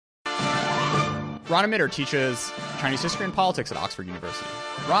Rana Mitter teaches Chinese history and politics at Oxford University.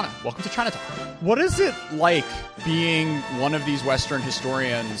 Rana, welcome to China Talk. What is it like being one of these Western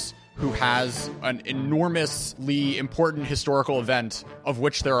historians who has an enormously important historical event of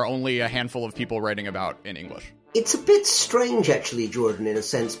which there are only a handful of people writing about in English? It's a bit strange, actually, Jordan, in a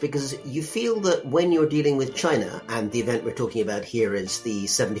sense, because you feel that when you're dealing with China, and the event we're talking about here is the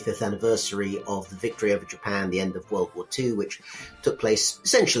 75th anniversary of the victory over Japan, the end of World War II, which took place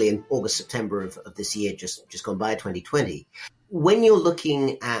essentially in August, September of this year, just gone by, 2020. When you're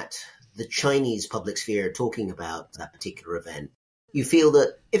looking at the Chinese public sphere talking about that particular event, you feel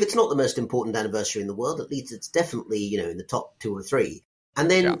that if it's not the most important anniversary in the world, at least it's definitely, in the top 2 or 3.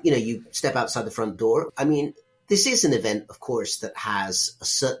 And then, you step outside the front door. I mean, this is an event, of course, that has a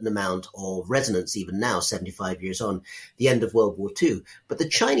certain amount of resonance even now, 75 years on, the end of World War II. But the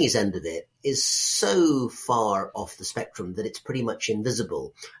Chinese end of it is so far off the spectrum that it's pretty much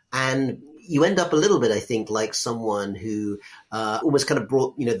invisible. And you end up a little bit, I think, like someone who almost kind of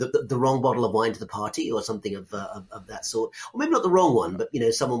brought, the wrong bottle of wine to the party or something of that sort. Or maybe not the wrong one, but,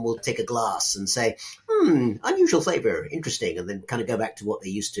 someone will take a glass and say, unusual flavor, interesting, and then kind of go back to what they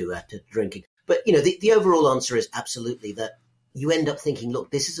used to drinking. But, the overall answer is absolutely that you end up thinking,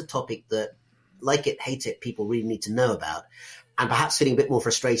 look, this is a topic that, like it, hate it, people really need to know about. And perhaps feeling a bit more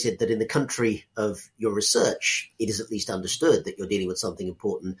frustrated that in the country of your research, it is at least understood that you're dealing with something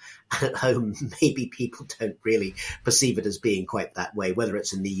important. And at home, maybe people don't really perceive it as being quite that way, whether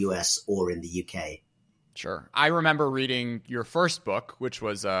it's in the US or in the UK. Sure. I remember reading your first book, which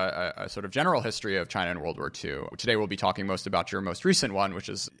was a sort of general history of China in World War II. Today we'll be talking most about your most recent one, which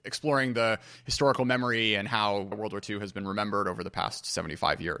is exploring the historical memory and how World War II has been remembered over the past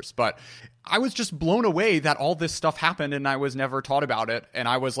 75 years. But I was just blown away that all this stuff happened and I was never taught about it. And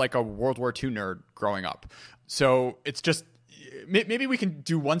I was like a World War II nerd growing up. So it's just, maybe we can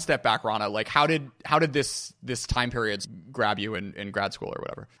do one step back, Rana. Like, how did this time period grab you in grad school or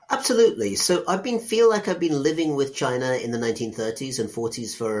whatever? Absolutely. So feel like I've been living with China in the 1930s and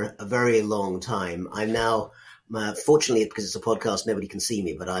 40s for a very long time. I'm now, fortunately, because it's a podcast, nobody can see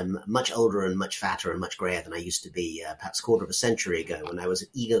me, but I'm much older and much fatter and much grayer than I used to be perhaps a quarter of a century ago when I was an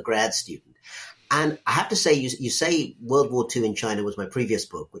eager grad student. And I have to say, you say World War II in China was my previous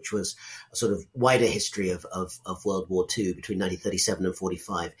book, which was a sort of wider history of World War II between 1937 and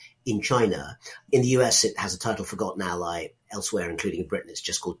 45 in China. In the US, it has a title, Forgotten Ally. Elsewhere, including in Britain, it's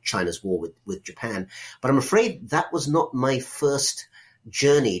just called China's War with Japan. But I'm afraid that was not my first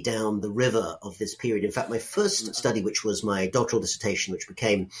journey down the river of this period. In fact, my first study, which was my doctoral dissertation, which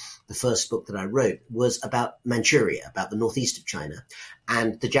became the first book that I wrote, was about Manchuria, about the northeast of China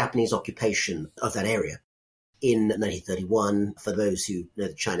and the Japanese occupation of that area in 1931. For those who know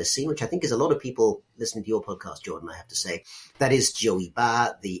the China Sea, which I think is a lot of people listening to your podcast, Jordan, I have to say, that is 9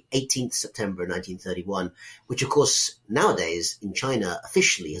 Ba, the 18th September 1931, which of course nowadays in China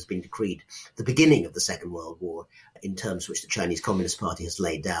officially has been decreed the beginning of the Second World War in terms which the Chinese Communist Party has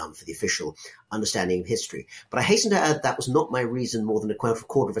laid down for the official understanding of history. But I hasten to add that was not my reason more than a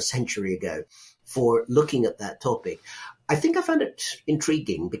quarter of a century ago for looking at that topic. I think I found it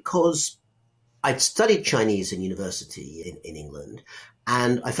intriguing because I'd studied Chinese in university in England,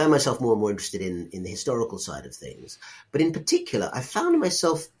 and I found myself more and more interested in the historical side of things. But in particular, I found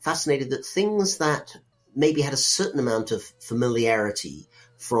myself fascinated that things that maybe had a certain amount of familiarity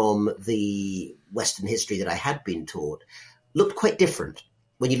from the Western history that I had been taught looked quite different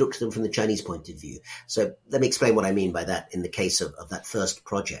when you looked at them from the Chinese point of view. So let me explain what I mean by that in the case of that first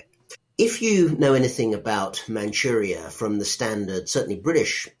project. If you know anything about Manchuria from the standard, certainly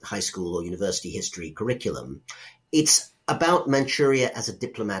British high school or university history curriculum, it's about Manchuria as a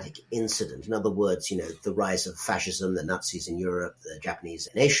diplomatic incident. In other words, the rise of fascism, the Nazis in Europe, the Japanese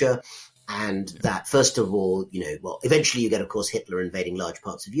in Asia, and that, first of all, eventually you get, of course, Hitler invading large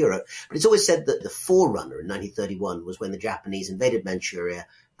parts of Europe. But it's always said that the forerunner in 1931 was when the Japanese invaded Manchuria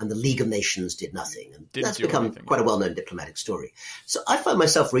and the League of Nations did nothing. And that's become quite a well-known diplomatic story. So I find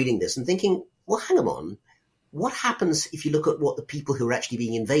myself reading this and thinking, well, hang on. What happens if you look at what the people who are actually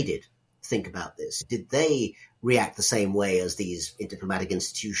being invaded think about this? Did they react the same way as these diplomatic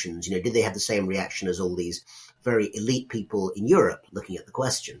institutions? Did they have the same reaction as all these very elite people in Europe looking at the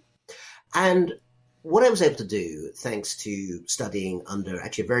question? And what I was able to do, thanks to studying under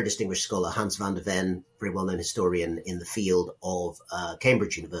actually a very distinguished scholar, Hans van der Ven, very well-known historian in the field of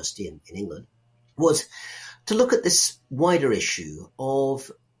Cambridge University in England, was to look at this wider issue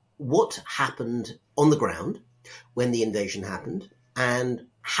of what happened on the ground when the invasion happened and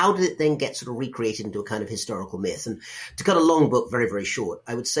how did it then get sort of recreated into a kind of historical myth? And to cut a long book very, very short,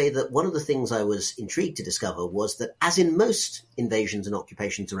 I would say that one of the things I was intrigued to discover was that, as in most invasions and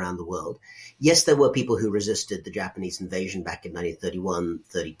occupations around the world, yes, there were people who resisted the Japanese invasion back in 1931,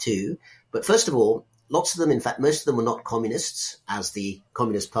 32. But first of all, lots of them, in fact, most of them were not communists, as the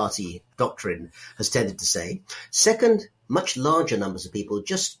Communist Party doctrine has tended to say. Second, much larger numbers of people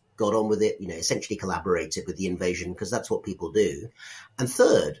just got on with it, essentially collaborated with the invasion because that's what people do. And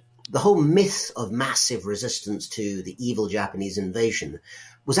third, the whole myth of massive resistance to the evil Japanese invasion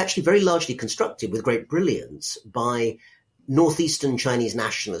was actually very largely constructed with great brilliance by northeastern Chinese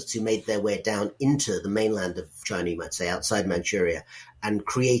nationalists who made their way down into the mainland of China, you might say, outside Manchuria, and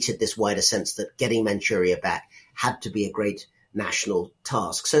created this wider sense that getting Manchuria back had to be a great national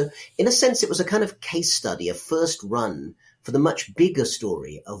task. So in a sense, it was a kind of case study, a first run for the much bigger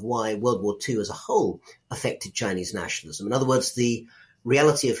story of why World War II as a whole affected Chinese nationalism. In other words, the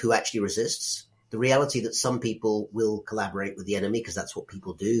reality of who actually resists, the reality that some people will collaborate with the enemy because that's what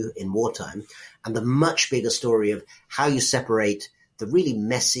people do in wartime, and the much bigger story of how you separate the really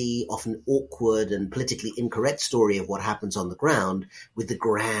messy, often awkward and politically incorrect story of what happens on the ground with the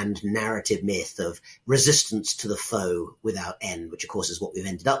grand narrative myth of resistance to the foe without end, which of course is what we've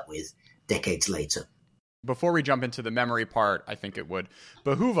ended up with decades later. Before we jump into the memory part, I think it would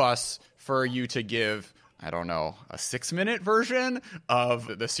behoove us for you to give, a 6-minute version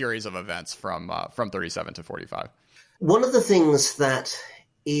of the series of events from 37 to 45. One of the things that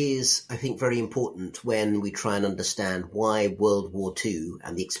is, I think, very important when we try and understand why World War II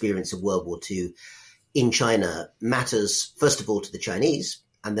and the experience of World War II in China matters, first of all, to the Chinese,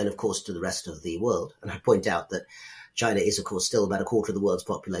 and then, of course, to the rest of the world. And I point out that China is, of course, still about a quarter of the world's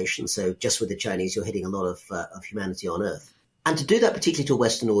population. So just with the Chinese, you're hitting a lot of humanity on Earth. And to do that, particularly to a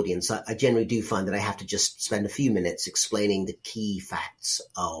Western audience, I generally do find that I have to just spend a few minutes explaining the key facts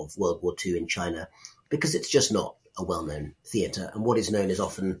of World War II in China, because it's just not a well-known theatre. And what is known is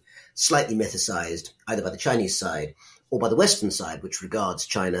often slightly mythicized, either by the Chinese side or by the Western side, which regards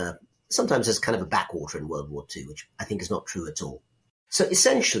China sometimes as kind of a backwater in World War II, which I think is not true at all. So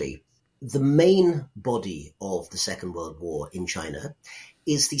essentially, the main body of the Second World War in China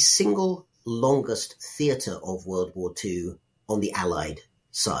is the single longest theatre of World War II on the Allied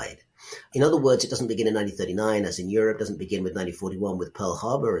side. In other words, it doesn't begin in 1939, as in Europe, doesn't begin with 1941 with Pearl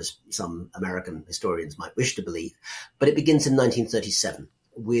Harbor, as some American historians might wish to believe, but it begins in 1937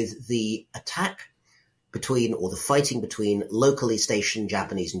 with the attack between, or the fighting between, locally stationed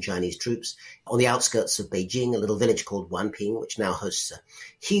Japanese and Chinese troops on the outskirts of Beijing, a little village called Wanping, which now hosts a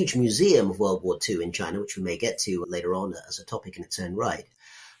huge museum of World War II in China, which we may get to later on as a topic in its own right.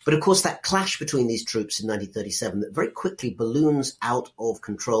 But of course, that clash between these troops in 1937 that very quickly balloons out of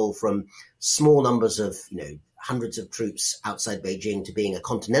control from small numbers of, hundreds of troops outside Beijing to being a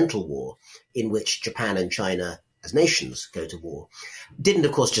continental war in which Japan and China as nations go to war, didn't,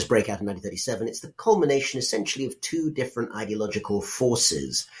 of course, just break out in 1937. It's the culmination essentially of two different ideological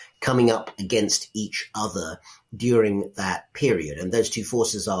forces coming up against each other during that period. And those two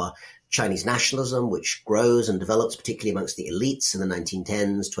forces are Chinese nationalism, which grows and develops particularly amongst the elites in the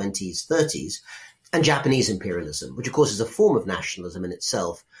 1910s, 20s, 30s, and Japanese imperialism, which of course is a form of nationalism in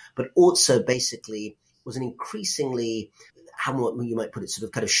itself, but also basically was an increasingly, how you might put it, sort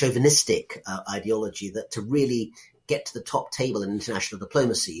of kind of chauvinistic ideology that to really get to the top table in international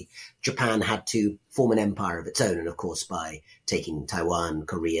diplomacy, Japan had to form an empire of its own. And of course, by taking Taiwan,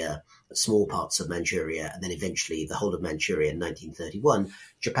 Korea, small parts of Manchuria, and then eventually the whole of Manchuria in 1931,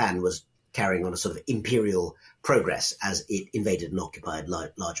 Japan was carrying on a sort of imperial progress as it invaded and occupied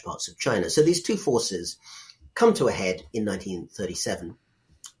large parts of China. So these two forces come to a head in 1937.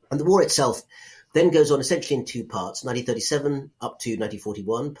 And the war itself then goes on essentially in two parts, 1937 up to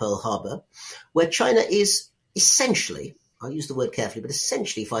 1941, Pearl Harbor, where China is essentially, I'll use the word carefully, but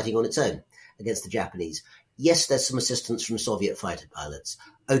essentially fighting on its own against the Japanese. Yes, there's some assistance from Soviet fighter pilots.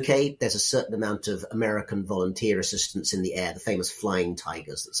 Okay, there's a certain amount of American volunteer assistance in the air, the famous Flying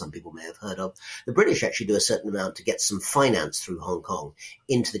Tigers that some people may have heard of. The British actually do a certain amount to get some finance through Hong Kong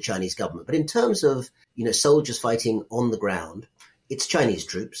into the Chinese government. But in terms of, soldiers fighting on the ground, it's Chinese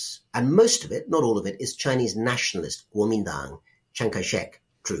troops, and most of it, not all of it, is Chinese nationalist, Kuomintang, Chiang Kai-shek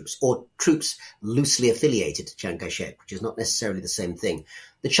troops, or troops loosely affiliated to Chiang Kai-shek, which is not necessarily the same thing.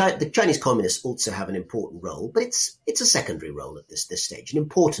 The Chinese communists also have an important role, but it's a secondary role at this stage, an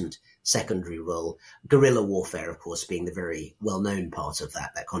important secondary role. Guerrilla warfare, of course, being the very well-known part of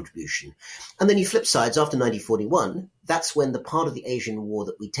that contribution. And then you flip sides, after 1941, that's when the part of the Asian war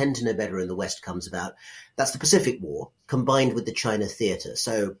that we tend to know better in the West comes about. That's the Pacific War, combined with the China theater.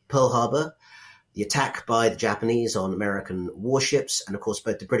 So Pearl Harbor, the attack by the Japanese on American warships, and of course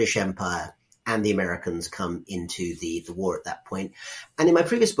both the British Empire and the Americans come into the war at that point. And in my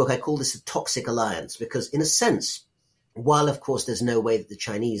previous book, I call this a toxic alliance because, in a sense, while of course there's no way that the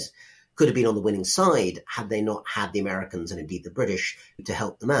Chinese could have been on the winning side had they not had the Americans and indeed the British to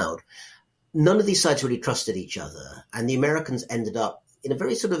help them out, none of these sides really trusted each other. And the Americans ended up in a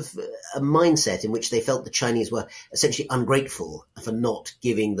very sort of a mindset in which they felt the Chinese were essentially ungrateful for not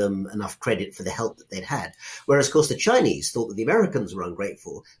giving them enough credit for the help that they'd had. Whereas, of course, the Chinese thought that the Americans were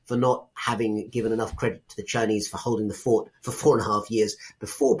ungrateful for not having given enough credit to the Chinese for holding the fort for 4.5 years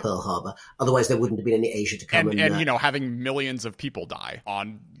before Pearl Harbor. Otherwise, there wouldn't have been any Asia to come. And you know, having millions of people die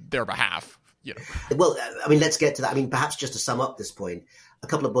on their behalf. You know. Well, I mean, let's get to that. I mean, perhaps just to sum up this point, a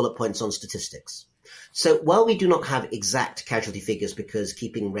couple of bullet points on statistics. So while we do not have exact casualty figures because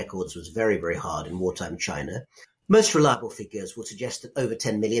keeping records was very, very hard in wartime China, most reliable figures will suggest that over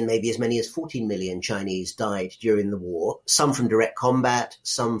 10 million, maybe as many as 14 million Chinese died during the war, some from direct combat,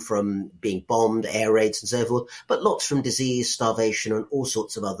 some from being bombed, air raids and so forth, but lots from disease, starvation and all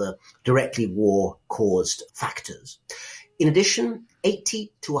sorts of other directly war-caused factors. In addition,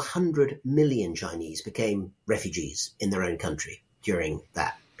 80 to 100 million Chinese became refugees in their own country during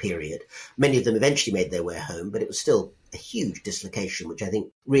that period. Many of them eventually made their way home, but it was still a huge dislocation, which I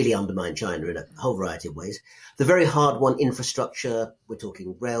think really undermined China in a whole variety of ways. The very hard-won infrastructure, we're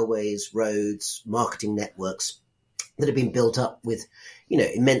talking railways, roads, marketing networks that have been built up with,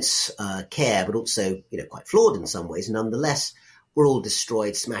 immense care, but also, quite flawed in some ways, nonetheless, were all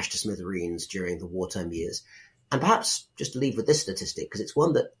destroyed, smashed to smithereens during the wartime years. And perhaps just to leave with this statistic, because it's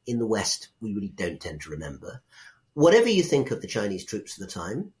one that in the West we really don't tend to remember. Whatever you think of the Chinese troops at the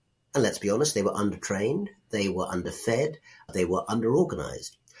time, and let's be honest, they were undertrained, they were underfed, they were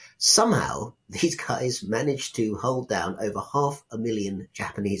underorganized. Somehow, these guys managed to hold down over 500,000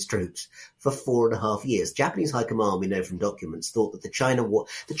 Japanese troops for 4.5 years. Japanese High Command, we know from documents, thought that the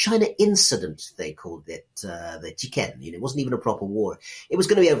China incident, they called it, the Jiken, it wasn't even a proper war. It was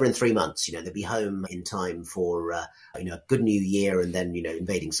going to be over in 3 months, they'd be home in time for, a good new year and then,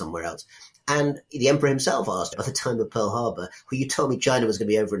 invading somewhere else. And the emperor himself asked at the time of Pearl Harbor, well, you told me China was going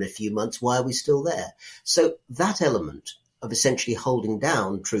to be over in a few months. Why are we still there? So that element of essentially holding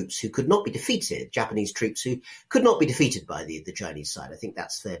down troops who could not be defeated, Japanese troops who could not be defeated by the Chinese side, I think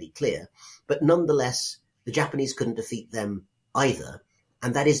that's fairly clear. But nonetheless, the Japanese couldn't defeat them either.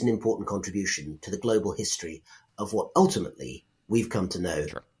 And that is an important contribution to the global history of what ultimately we've come to know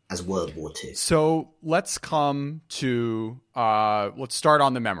as World War II. So let's come to, let's start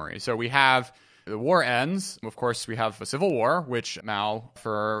on the memory. So we have the war ends. Of course, we have a civil war, which Mao,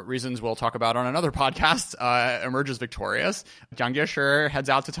 for reasons we'll talk about on another podcast, emerges victorious. Jiang Jieshi heads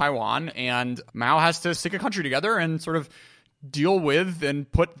out to Taiwan, and Mao has to stick a country together and sort of deal with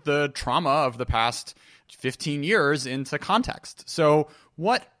and put the trauma of the past 15 years into context. So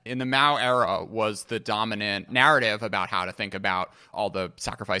what in the Mao era was the dominant narrative about how to think about all the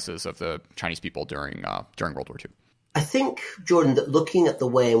sacrifices of the Chinese people during World War II? I think, Jordan, that looking at the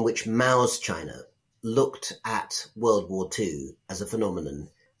way in which Mao's China looked at World War II as a phenomenon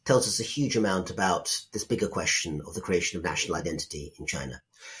tells us a huge amount about this bigger question of the creation of national identity in China.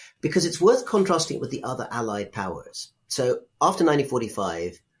 Because it's worth contrasting it with the other Allied powers. So after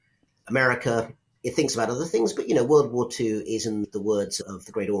 1945, America, it thinks about other things, but, World War II is, in the words of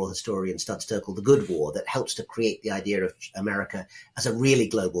the great oral historian Studs Terkel, the good war that helps to create the idea of America as a really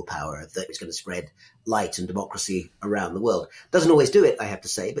global power that is going to spread light and democracy around the world. Doesn't always do it, I have to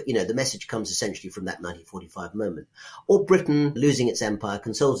say, but, the message comes essentially from that 1945 moment. Or Britain, losing its empire,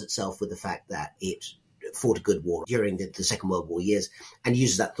 consoles itself with the fact that it fought a good war during the Second World War years and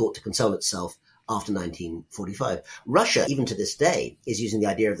uses that thought to console itself after 1945. Russia, even to this day, is using the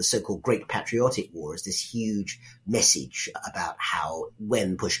idea of the so-called Great Patriotic War as this huge message about how,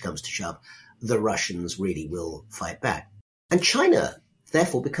 when push comes to shove, the Russians really will fight back. And China,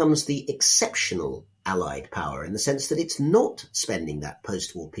 therefore, becomes the exceptional Allied power in the sense that it's not spending that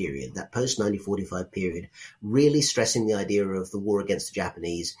post-war period, that post-1945 period, really stressing the idea of the war against the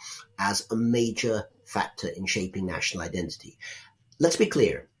Japanese as a major factor in shaping national identity. Let's be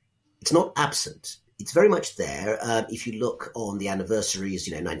clear. It's not absent. It's very much there. If you look on the anniversaries,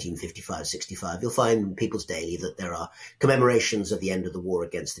 1955, 65, you'll find in People's Daily that there are commemorations of the end of the war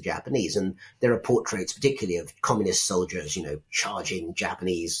against the Japanese. And there are portraits, particularly of communist soldiers, charging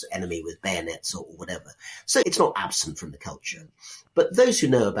Japanese enemy with bayonets or whatever. So it's not absent from the culture. But those who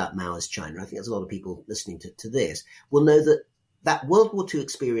know about Mao's China, I think there's a lot of people listening to this, will know that World War II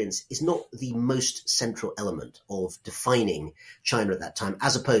experience is not the most central element of defining China at that time,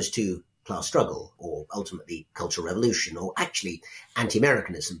 as opposed to class struggle, or ultimately Cultural Revolution, or actually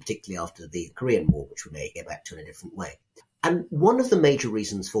anti-Americanism, particularly after the Korean War, which we may get back to in a different way. And one of the major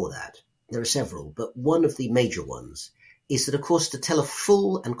reasons for that, there are several, but one of the major ones is that, of course, to tell a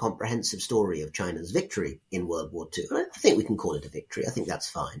full and comprehensive story of China's victory in World War II, and I think we can call it a victory, I think that's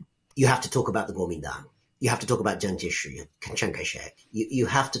fine, you have to talk about the Kuomintang. You have to talk about Chiang Kai-shek. You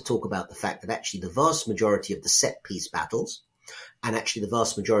have to talk about the fact that actually the vast majority of the set-piece battles and actually the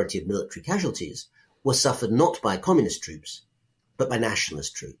vast majority of military casualties were suffered not by communist troops, but by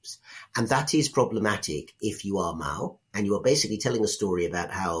nationalist troops. And that is problematic if you are Mao, and you are basically telling a story about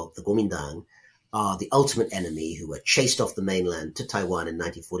how the Kuomintang are the ultimate enemy who were chased off the mainland to Taiwan in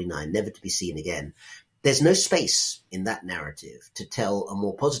 1949, never to be seen again. There's no space in that narrative to tell a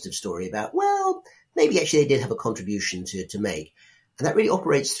more positive story about, well, maybe actually they did have a contribution to make. And that really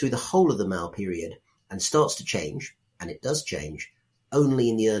operates through the whole of the Mao period and starts to change, and it does change, only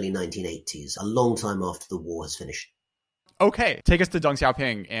in the early 1980s, a long time after the war has finished. Okay, take us to Deng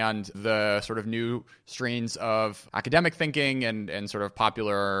Xiaoping and the sort of new strains of academic thinking and sort of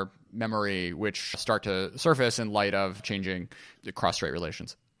popular memory which start to surface in light of changing cross-strait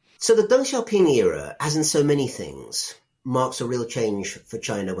relations. So the Deng Xiaoping era, as in so many things, marks a real change for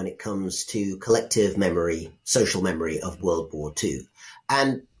China when it comes to collective memory, social memory of World War II.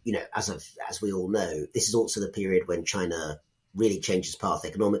 And, you know, as we all know, this is also the period when China really changes path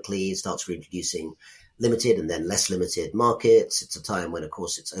economically, starts reintroducing limited and then less limited markets. It's a time when, of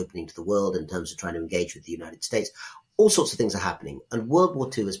course, it's opening to the world in terms of trying to engage with the United States. All sorts of things are happening, and World War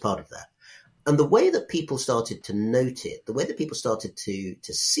II is part of that. And the way that people started to note it, the way that people started to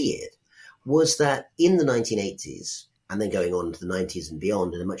see it, was that in the 1980s, and then going on to the 90s and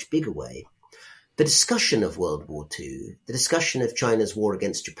beyond in a much bigger way, the discussion of World War II, the discussion of China's war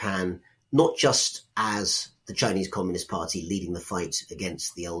against Japan, not just as the Chinese Communist Party leading the fight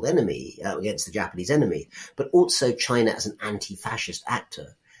against the old enemy, against the Japanese enemy, but also China as an anti-fascist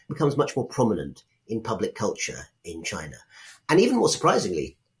actor, becomes much more prominent in public culture in China. And even more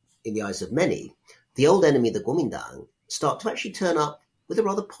surprisingly, in the eyes of many, the old enemy, the Kuomintang, start to actually turn up with a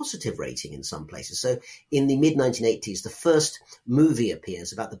rather positive rating in some places. So in the mid-1980s, the first movie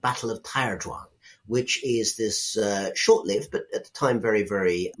appears about the Battle of Taizhuang, which is this short-lived, but at the time very,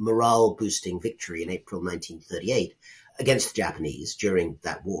 very morale-boosting victory in April 1938 against the Japanese during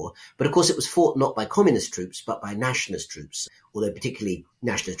that war. But of course, it was fought not by communist troops, but by nationalist troops, although particularly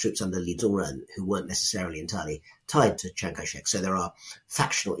nationalist troops under Li Zongren, who weren't necessarily entirely tied to Chiang Kai-shek. So there are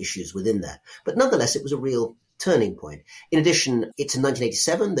factional issues within that. But nonetheless, it was a real turning point. In addition, it's in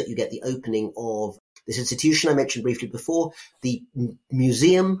 1987 that you get the opening of this institution I mentioned briefly before, the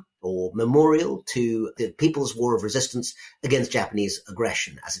museum or memorial to the People's War of Resistance against Japanese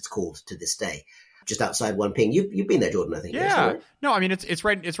aggression, as it's called to this day, just outside Wanping. You've been there, Jordan, I think. Yeah. Right? No, I mean, it's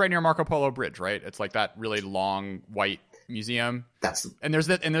right near Marco Polo Bridge, right? It's like that really long white museum. And there's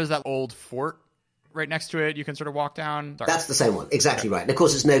that old fort right next to it. You can sort of walk down. Sorry. That's the same one. Exactly right. And of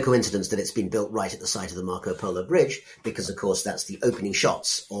course, it's no coincidence that it's been built right at the site of the Marco Polo Bridge, because of course, that's the opening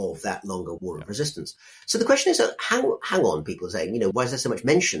shots of that longer war of resistance. So the question is, hang on, people are saying, why is there so much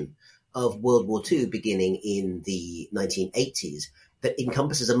mention of World War II beginning in the 1980s that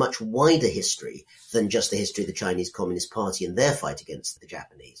encompasses a much wider history than just the history of the Chinese Communist Party and their fight against the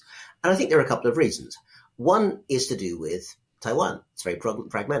Japanese? And I think there are a couple of reasons. One is to do with Taiwan. It's very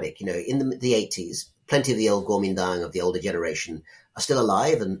pragmatic. In the 80s, plenty of the old Kuomintang of the older generation are still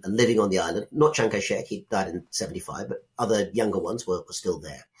alive and living on the island. Not Chiang Kai-shek, he died in 1975, but other younger ones were still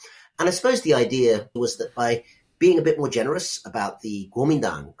there. And I suppose the idea was that by being a bit more generous about the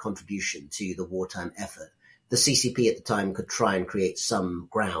Kuomintang contribution to the wartime effort, the CCP at the time could try and create some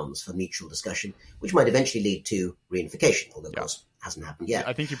grounds for mutual discussion, which might eventually lead to reunification, although of course hasn't happened yet.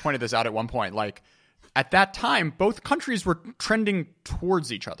 I think you pointed this out at one point, like, at that time, both countries were trending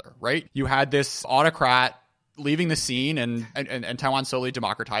towards each other, right? You had this autocrat leaving the scene and Taiwan slowly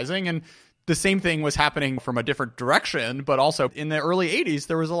democratizing. And the same thing was happening from a different direction. But also in the early 80s,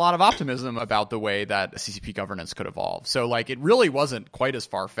 there was a lot of optimism about the way that CCP governance could evolve. So like it really wasn't quite as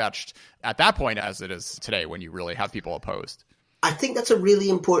far-fetched at that point as it is today when you really have people opposed. I think that's a really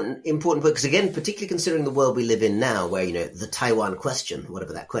important point, because again, particularly considering the world we live in now, where, the Taiwan question,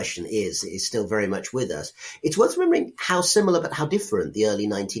 whatever that question is still very much with us. It's worth remembering how similar but how different the early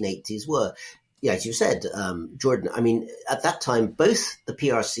 1980s were. Yeah, as you said, Jordan, I mean, at that time, both the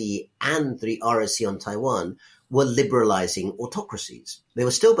PRC and the ROC on Taiwan were liberalizing autocracies. They were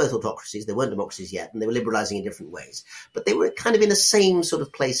still both autocracies. They weren't democracies yet, and they were liberalizing in different ways. But they were kind of in the same sort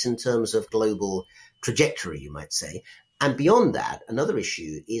of place in terms of global trajectory, you might say. And beyond that, another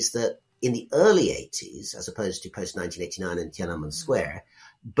issue is that in the early 80s, as opposed to post-1989 and Tiananmen Square,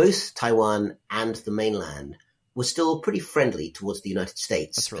 both Taiwan and the mainland were still pretty friendly towards the United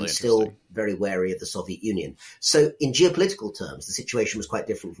States. That's really and still very wary of the Soviet Union. So in geopolitical terms, the situation was quite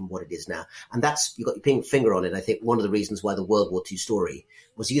different from what it is now. And that's, you've got your finger on it, I think, one of the reasons why the World War II story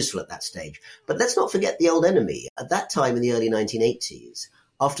was useful at that stage. But let's not forget the old enemy. At that time in the early 1980s,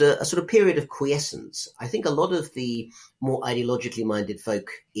 after a sort of period of quiescence, I think a lot of the more ideologically minded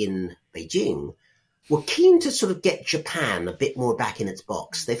folk in Beijing were keen to sort of get Japan a bit more back in its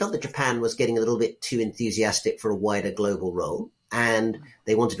box. They felt that Japan was getting a little bit too enthusiastic for a wider global role, and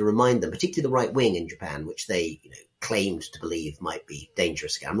they wanted to remind them, particularly the right wing in Japan, which they claimed to believe might be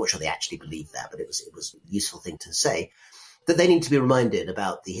dangerous. I'm not sure they actually believed that, but it was a useful thing to say, that they need to be reminded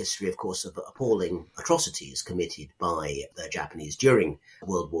about the history, of course, of appalling atrocities committed by the Japanese during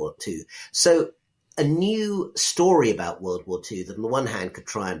World War II. So a new story about World War II that on the one hand could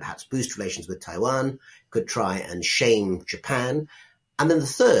try and perhaps boost relations with Taiwan, could try and shame Japan. And then the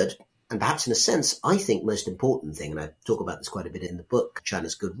third, and perhaps in a sense, I think most important thing, and I talk about this quite a bit in the book,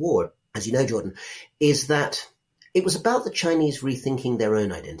 China's Good War, as you know, Jordan, is that it was about the Chinese rethinking their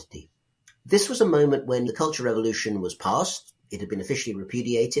own identity. This was a moment when the Cultural Revolution was past. It had been officially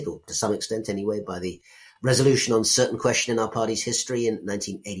repudiated, or to some extent anyway, by the resolution on certain question in our party's history in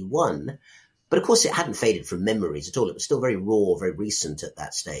 1981. But of course, it hadn't faded from memories at all. It was still very raw, very recent at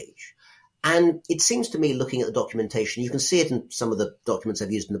that stage. And it seems to me, looking at the documentation, you can see it in some of the documents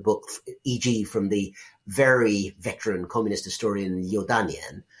I've used in the book, e.g. from the very veteran communist historian Liu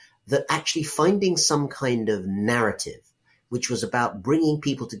Danian, that actually finding some kind of narrative which was about bringing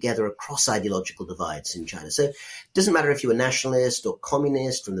people together across ideological divides in China. So it doesn't matter if you were nationalist or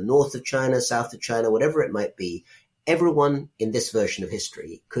communist from the north of China, south of China, whatever it might be, everyone in this version of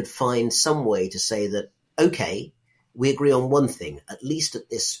history could find some way to say that, okay, we agree on one thing, at least at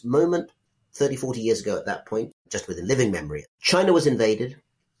this moment, 30, 40 years ago at that point, just within living memory. China was invaded.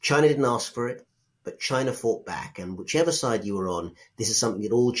 China didn't ask for it, but China fought back. And whichever side you were on, this is something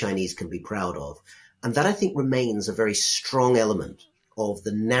that all Chinese can be proud of. And that, I think, remains a very strong element of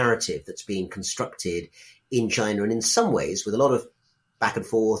the narrative that's being constructed in China. And in some ways, with a lot of back and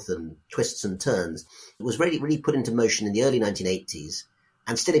forth and twists and turns, it was really put into motion in the early 1980s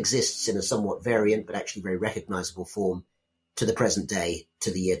and still exists in a somewhat variant, but actually very recognizable form to the present day, to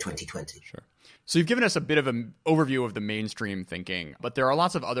the year 2020. Sure. So you've given us a bit of an overview of the mainstream thinking, but there are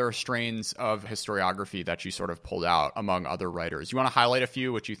lots of other strains of historiography that you sort of pulled out among other writers. You want to highlight a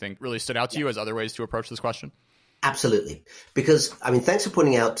few which you think really stood out to you as other ways to approach this question? Absolutely. Because, I mean, thanks for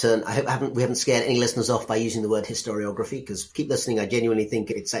pointing out, I hope we haven't scared any listeners off by using the word historiography, because keep listening. I genuinely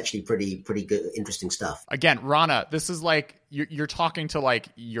think it's actually pretty good, interesting stuff. Again, Rana, this is like, you're talking to like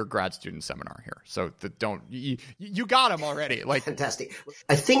your grad student seminar here. So you got him already. Like, fantastic.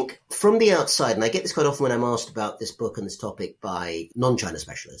 I think from the outside, and I get this quite often when I'm asked about this book and this topic by non-China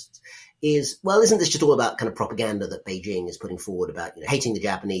specialists, is, well, isn't this just all about kind of propaganda that Beijing is putting forward about, hating the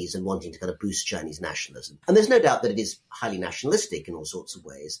Japanese and wanting to kind of boost Chinese nationalism? And there's no doubt that it is highly nationalistic in all sorts of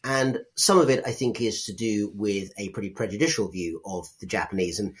ways. And some of it, I think, is to do with a pretty prejudicial view of the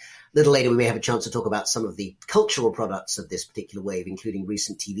Japanese. And a little later, we may have a chance to talk about some of the cultural products of this particular wave, including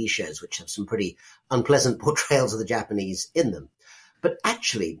recent TV shows, which have some pretty unpleasant portrayals of the Japanese in them. But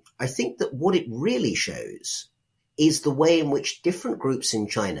actually, I think that what it really shows is the way in which different groups in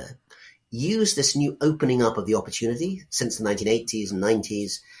China use this new opening up of the opportunity since the 1980s and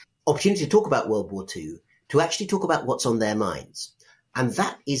 90s, opportunity to talk about World War II, to actually talk about what's on their minds. And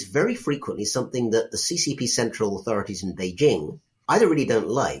that is very frequently something that the CCP central authorities in Beijing either really don't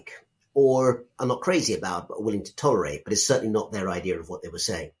like or are not crazy about but are willing to tolerate, but it's certainly not their idea of what they were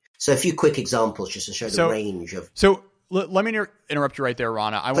saying. So a few quick examples just to show the range of... So let me interrupt you right there,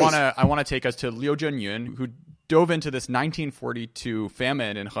 Rana. I want to take us to Liu Zhenyun, who dove into this 1942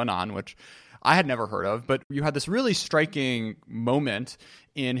 famine in Henan, which I had never heard of, but you had this really striking moment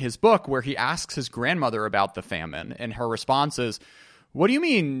in his book where he asks his grandmother about the famine, and her response is, "What do you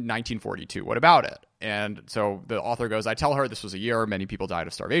mean 1942? What about it?" And so the author goes, "I tell her this was a year many people died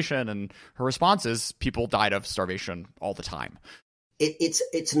of starvation," and her response is, "People died of starvation all the time."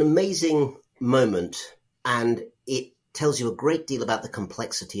 It's an amazing moment, and it tells you a great deal about the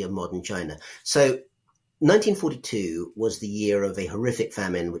complexity of modern China. So 1942 was the year of a horrific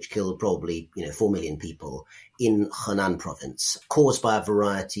famine which killed probably 4 million people in Henan province, caused by a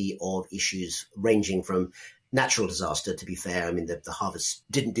variety of issues ranging from natural disaster, to be fair. I mean, the harvest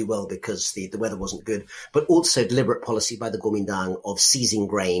didn't do well because the weather wasn't good, but also deliberate policy by the Kuomintang of seizing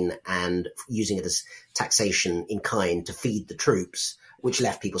grain and using it as taxation in kind to feed the troops, which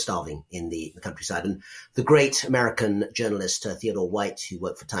left people starving in the countryside. And the great American journalist Theodore White, who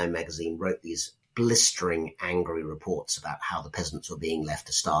worked for Time magazine, wrote these blistering, angry reports about how the peasants were being left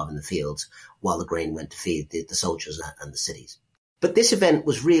to starve in the fields while the grain went to feed the soldiers and the cities. But this event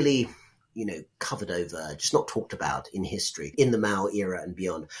was really, covered over, just not talked about in history, in the Mao era and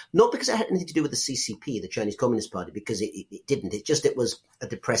beyond. Not because it had anything to do with the CCP, the Chinese Communist Party, because it didn't. It was a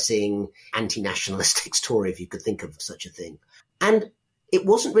depressing, anti-nationalistic story, if you could think of such a thing. And it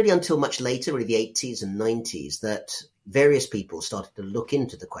wasn't really until much later, really the 80s and 90s, that various people started to look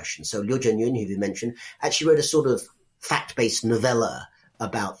into the question. So Liu Zhenyun, who you mentioned, actually wrote a sort of fact-based novella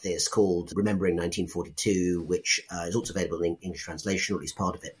about this called Remembering 1942, which is also available in English translation, or at least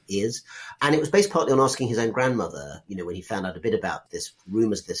part of it is. And it was based partly on asking his own grandmother, when he found out a bit about this,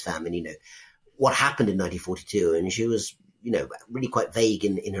 rumors of this famine, what happened in 1942. And she was really quite vague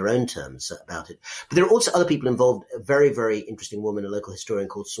in her own terms about it. But there are also other people involved. A very, very interesting woman, a local historian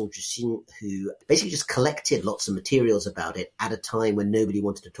called Song Zhixin, who basically just collected lots of materials about it at a time when nobody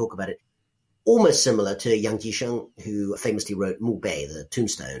wanted to talk about it. Almost similar to Yang Jisheng, who famously wrote Mu Bei, the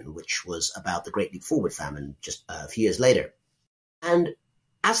Tombstone, which was about the Great Leap Forward famine just a few years later. And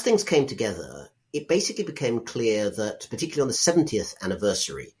as things came together, it basically became clear that, particularly on the 70th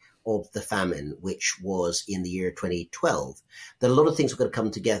anniversary of the famine, which was in the year 2012, that a lot of things were going to come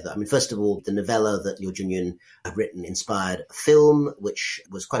together. I mean, first of all, the novella that Liu Zhenyun had written inspired a film, which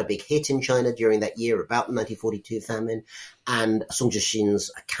was quite a big hit in China during that year about the 1942 famine. And Song Zhixin's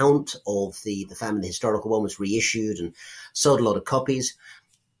account of the famine, the historical one, was reissued and sold a lot of copies.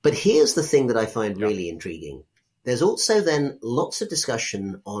 But here's the thing that I find really intriguing. There's also then lots of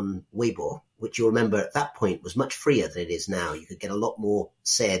discussion on Weibo, which you'll remember at that point was much freer than it is now. You could get a lot more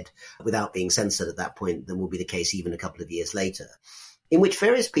said without being censored at that point than will be the case even a couple of years later, in which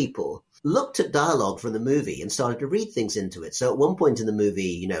various people looked at dialogue from the movie and started to read things into it. So at one point in the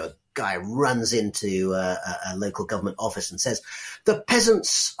movie, a guy runs into a local government office and says, "The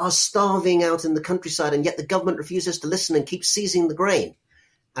peasants are starving out in the countryside, and yet the government refuses to listen and keeps seizing the grain."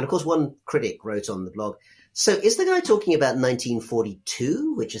 And of course, one critic wrote on the blog, "So is the guy talking about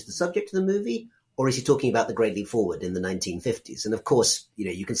 1942, which is the subject of the movie, or is he talking about the Great Leap Forward in the 1950s? And of course,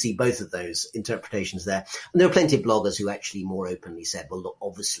 you can see both of those interpretations there. And there are plenty of bloggers who actually more openly said, well, look,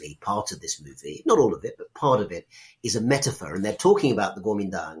 obviously part of this movie, not all of it, but part of it is a metaphor. And they're talking about the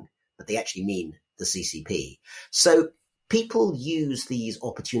Kuomintang, but they actually mean the CCP. So people use these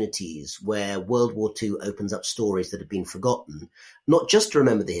opportunities where World War II opens up stories that have been forgotten, not just to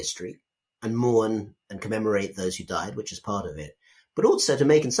remember the history and mourn and commemorate those who died, which is part of it, but also to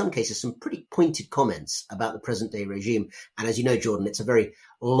make, in some cases, some pretty pointed comments about the present-day regime. And as you know, Jordan, it's a very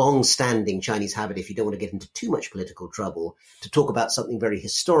long-standing Chinese habit, if you don't want to get into too much political trouble, to talk about something very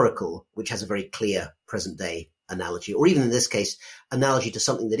historical, which has a very clear present-day analogy, or even in this case, analogy to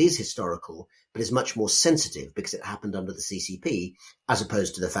something that is historical, but is much more sensitive because it happened under the CCP, as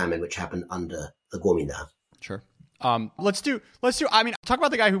opposed to the famine, which happened under the Kuomintang. Sure. Let's do, talk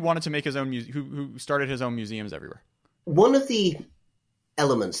about the guy who wanted to make his own, who started his own museums everywhere. One of the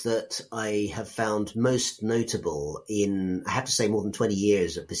elements that I have found most notable in, I have to say, more than 20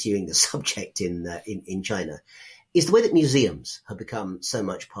 years of pursuing the subject in China is the way that museums have become so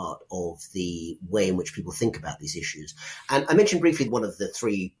much part of the way in which people think about these issues. And I mentioned briefly one of the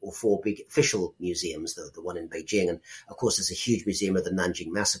 3 or 4 big official museums, the one in Beijing. And of course, there's a huge museum of the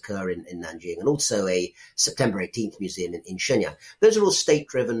Nanjing Massacre in Nanjing, and also a September 18th museum in Shenyang. Those are all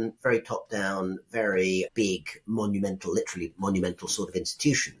state-driven, very top-down, very big, monumental, literally monumental sort of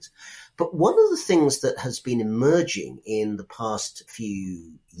institutions. But one of the things that has been emerging in the past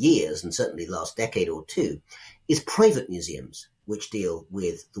few years, and certainly last decade or two, is private museums which deal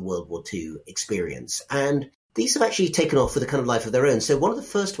with the World War II experience. And these have actually taken off with a kind of life of their own. So one of the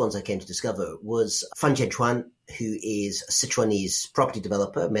first ones I came to discover was Fan Jianchuan, who is a Sichuanese property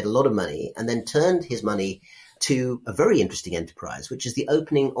developer, made a lot of money, and then turned his money to a very interesting enterprise, which is the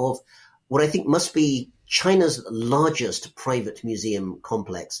opening of what I think must be China's largest private museum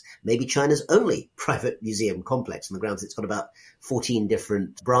complex, maybe China's only private museum complex, on the grounds it's got about 14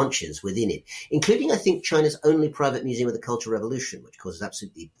 different branches within it, including, I think, China's only private museum of the Cultural Revolution, which, of course, is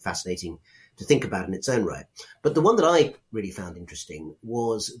absolutely fascinating to think about in its own right. But the one that I really found interesting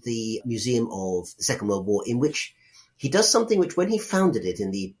was the Museum of the Second World War, in which he does something which, when he founded it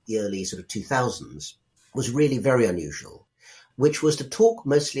in the early sort of 2000s, was really very unusual, which was to talk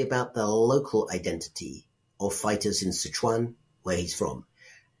mostly about the local identity of fighters in Sichuan, where he's from.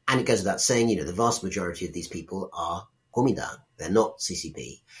 And it goes without saying, the vast majority of these people are Kuomintang. They're not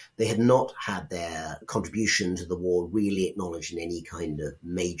CCP. They had not had their contribution to the war really acknowledged in any kind of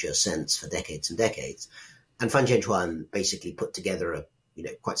major sense for decades and decades. And Fan Jianchuan basically put together a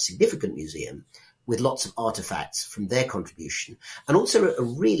quite significant museum, with lots of artifacts from their contribution. And also a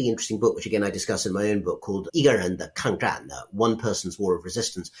really interesting book, which again I discuss in my own book, called 一个人的抗战, One Person's War of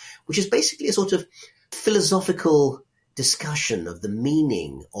Resistance, which is basically a sort of philosophical discussion of the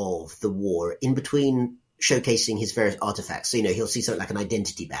meaning of the war in between showcasing his various artifacts. So, he'll see something like an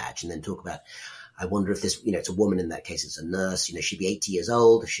identity badge and then talk about, I wonder if this, it's a woman in that case, it's a nurse, she'd be 80 years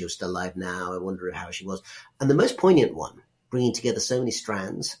old, if she was still alive now, I wonder how she was. And the most poignant one, bringing together so many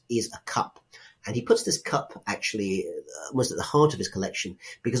strands, is a cup. And he puts this cup actually almost at the heart of his collection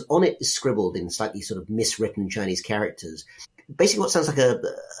because on it is scribbled in slightly sort of miswritten Chinese characters, basically what sounds like a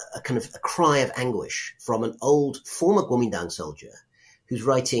kind of a cry of anguish from an old former Kuomintang soldier who's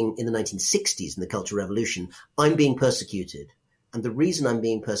writing in the 1960s in the Cultural Revolution, I'm being persecuted. And the reason I'm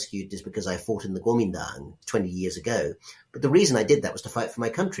being persecuted is because I fought in the Kuomintang 20 years ago. But the reason I did that was to fight for my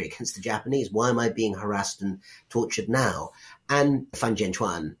country against the Japanese. Why am I being harassed and tortured now? And Fan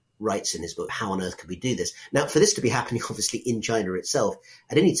Jianchuan writes in his book, How on Earth Could We Do This? Now, for this to be happening, obviously, in China itself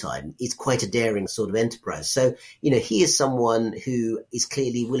at any time is quite a daring sort of enterprise. So, he is someone who is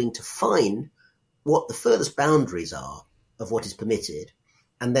clearly willing to find what the furthest boundaries are of what is permitted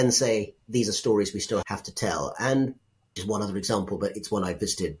and then say, these are stories we still have to tell. And just one other example, but it's one I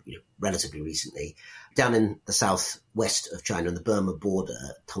visited relatively recently. Down in the southwest of China, on the Burma border,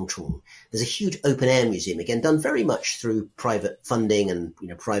 Tongchung, there's a huge open-air museum, again, done very much through private funding and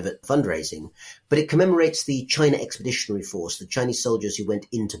private fundraising. But it commemorates the China Expeditionary Force, the Chinese soldiers who went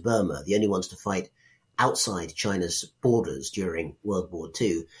into Burma, the only ones to fight outside China's borders during World War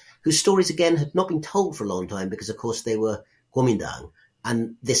II, whose stories, again, had not been told for a long time because, of course, they were Kuomintang.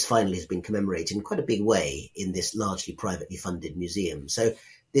 And this finally has been commemorated in quite a big way in this largely privately funded museum. So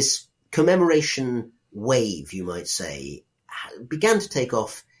this commemoration wave, you might say, began to take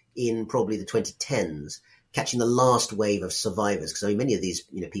off in probably the 2010s, catching the last wave of survivors. Because many of these,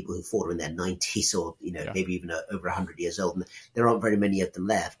 people who fought are in their 90s or, maybe even over 100 years old, and there aren't very many of them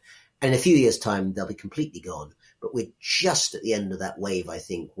left. And in a few years' time, they'll be completely gone. But we're just at the end of that wave, I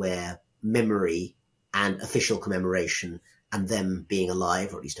think, where memory and official commemoration and them being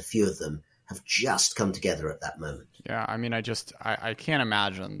alive, or at least a few of them, have just come together at that moment. Yeah, I can't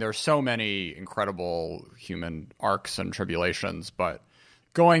imagine. There are so many incredible human arcs and tribulations, but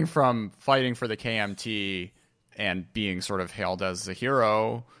going from fighting for the KMT and being sort of hailed as a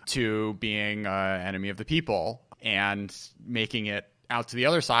hero to being an enemy of the people and making it out to the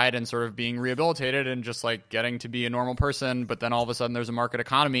other side and sort of being rehabilitated and just like getting to be a normal person, but then all of a sudden there's a market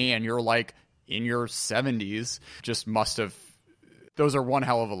economy and you're like in your 70s, those are one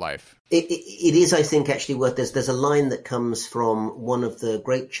hell of a life. It is, I think, actually worth this. There's a line that comes from one of the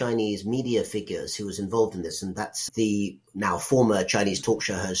great Chinese media figures who was involved in this, and that's the now former Chinese talk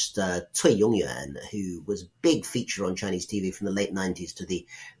show host Cui Yongyuan, who was a big feature on Chinese TV from the late 90s to the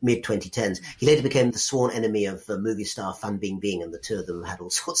mid-2010s. He later became the sworn enemy of movie star Fan Bingbing, and the two of them had all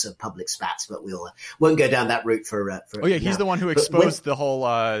sorts of public spats, but we won't go down that route for oh, yeah, he's the one who exposed the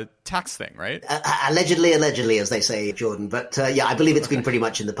whole tax thing, right? Allegedly, as they say, Jordan. But yeah, I believe it's been pretty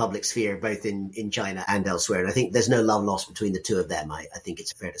much in the public sphere, both in China and elsewhere. And I think there's no love lost between the two of them. I think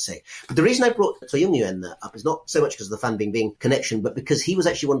it's fair to say. But the reason I brought Cui Yongyuan up is not so much because of the Fan Bingbing connection, but because he was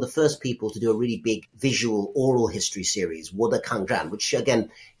actually one of the first people to do a really big visual oral history series, Woda Kangzhan, which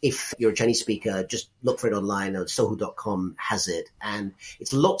again, if you're a Chinese speaker, just look for it online. Sohu.com has it. And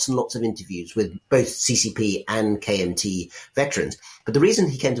it's lots and lots of interviews with both CCP and KMT veterans. But the reason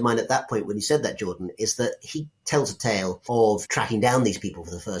he came to mind at that point when you said that, Jordan, is that he tells a tale of tracking down these people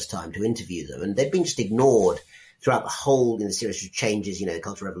for the first time to interview them. And they've been just ignored throughout the whole series of changes, the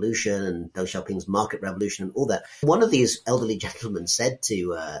Cultural Revolution and Deng Xiaoping's Market Revolution and all that. One of these elderly gentlemen said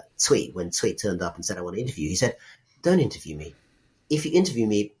to Cui, when Cui turned up and said, I want to interview you, he said, don't interview me. If you interview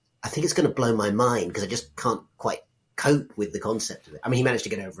me, I think it's going to blow my mind because I just can't quite cope with the concept of it. I mean, he managed to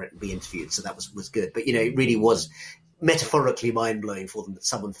get over it and be interviewed, so that was good. But, it really was metaphorically mind-blowing for them that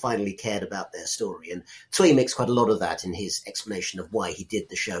someone finally cared about their story. And Cui makes quite a lot of that in his explanation of why he did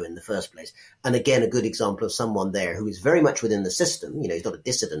the show in the first place. And again, a good example of someone there who is very much within the system. He's not a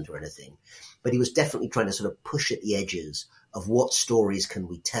dissident or anything, but he was definitely trying to sort of push at the edges of what stories can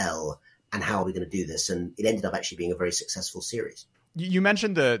we tell and how are we going to do this. And it ended up actually being a very successful series. You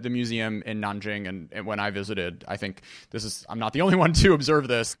mentioned the museum in Nanjing, and when I visited, I think I'm not the only one to observe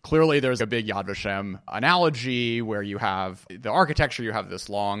this. Clearly, there's a big Yad Vashem analogy where you have the architecture, you have this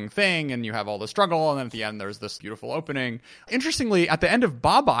long thing, and you have all the struggle, and then at the end, there's this beautiful opening. Interestingly, at the end of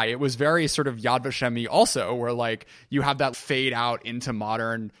Babai, it was very sort of Yad Vashem-y also, where like you have that fade out into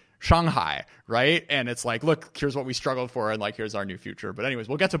modern Shanghai, right? And it's like, look, here's what we struggled for, and like, here's our new future. But anyways,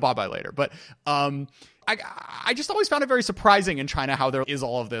 we'll get to Babai later. But I just always found it very surprising in China how there is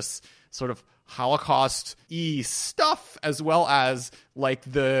all of this sort of Holocaust-y stuff, as well as like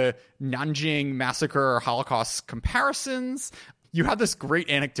the Nanjing massacre Holocaust comparisons. You have this great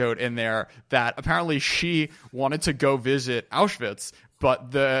anecdote in there that apparently she wanted to go visit Auschwitz,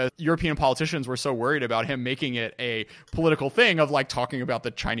 but the European politicians were so worried about him making it a political thing of like talking about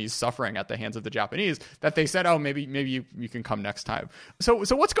the Chinese suffering at the hands of the Japanese that they said, oh, maybe you can come next time. So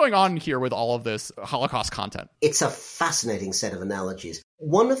what's going on here with all of this Holocaust content? It's a fascinating set of analogies.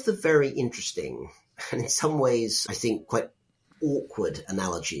 One of the very interesting, and in some ways, I think quite awkward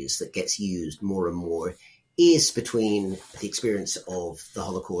analogies that gets used more and more is between the experience of the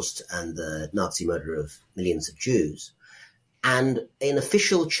Holocaust and the Nazi murder of millions of Jews and an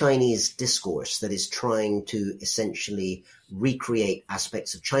official Chinese discourse that is trying to essentially recreate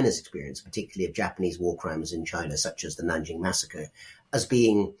aspects of China's experience, particularly of Japanese war crimes in China, such as the Nanjing massacre, as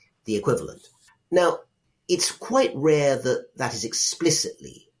being the equivalent. Now, it's quite rare that that is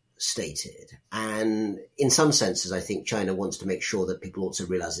explicitly stated. And in some senses, I think China wants to make sure that people also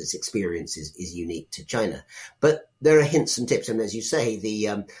realize its experience is unique to China. But there are hints and tips. And as you say,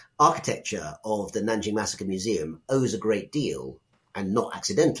 the architecture of the Nanjing Massacre Museum owes a great deal, and not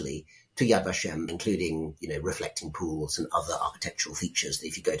accidentally, to Yad Vashem, including, reflecting pools and other architectural features that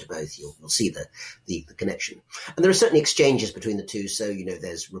if you go to both, you'll see the connection. And there are certainly exchanges between the two. So,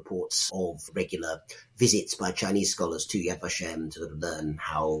 there's reports of regular visits by Chinese scholars to Yad Vashem to sort of learn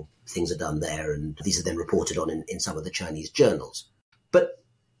how things are done there. And these are then reported on in some of the Chinese journals. But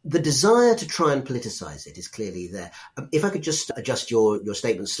the desire to try and politicize it is clearly there. If I could just adjust your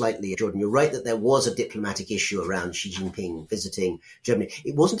statement slightly, Jordan, you're right that there was a diplomatic issue around Xi Jinping visiting Germany.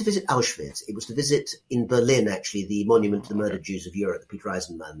 It wasn't to visit Auschwitz. It was to visit in Berlin, actually, the monument to the murdered Jews of Europe, the Peter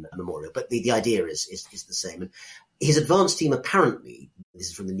Eisenman Memorial. But the idea is the same. And his advance team apparently, this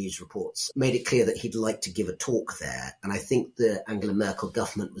is from the news reports, made it clear that he'd like to give a talk there. And I think the Angela Merkel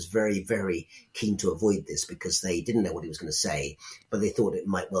government was very, very keen to avoid this because they didn't know what he was going to say, but they thought it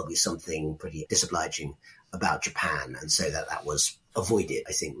might well be something pretty disobliging about Japan. And so that was avoided,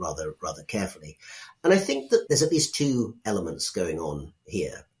 I think, rather carefully. And I think that there's at least two elements going on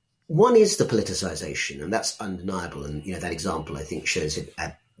here. One is the politicization, and that's undeniable. And, that example, I think, shows it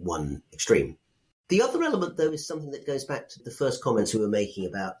at one extreme. The other element, though, is something that goes back to the first comments we were making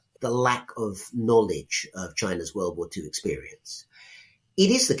about the lack of knowledge of China's World War II experience. It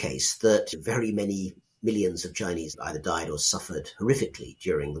is the case that very many millions of Chinese either died or suffered horrifically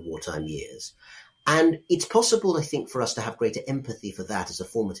during the wartime years. And it's possible, I think, for us to have greater empathy for that as a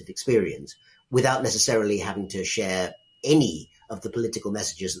formative experience without necessarily having to share any of the political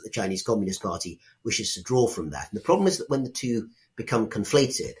messages that the Chinese Communist Party wishes to draw from that. And the problem is that when the two become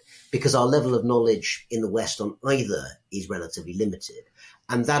conflated, because our level of knowledge in the West on either is relatively limited.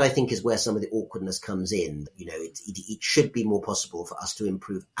 And that, I think, is where some of the awkwardness comes in. It should be more possible for us to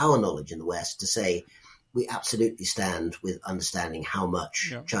improve our knowledge in the West to say we absolutely stand with understanding how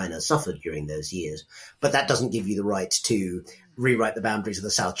much China suffered during those years. But that doesn't give you the right to rewrite the boundaries of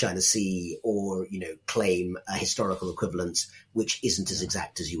the South China Sea or, claim a historical equivalence which isn't as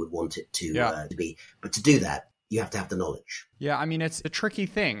exact as you would want it to be. But to do that, you have to have the knowledge. Yeah, I mean, it's a tricky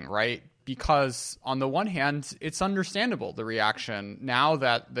thing, right? Because on the one hand, it's understandable, the reaction. Now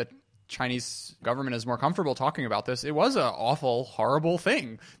that the Chinese government is more comfortable talking about this, it was an awful, horrible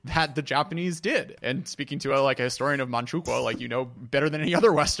thing that the Japanese did. And speaking to a historian of Manchukuo, better than any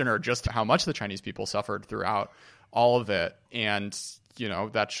other Westerner just how much the Chinese people suffered throughout all of it. And,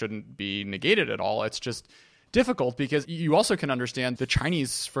 that shouldn't be negated at all. It's just difficult because you also can understand the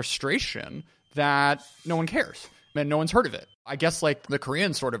Chinese frustration that no one cares and no one's heard of it. I guess the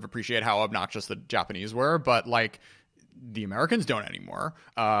Koreans sort of appreciate how obnoxious the Japanese were, but the Americans don't anymore.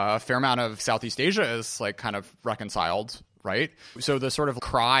 A fair amount of Southeast Asia is kind of reconciled, right? So the sort of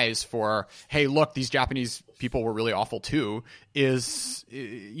cries for, hey, look, these Japanese people were really awful too, is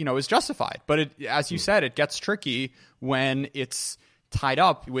justified. But as you said, it gets tricky when it's tied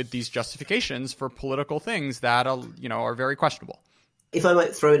up with these justifications for political things that are very questionable. If I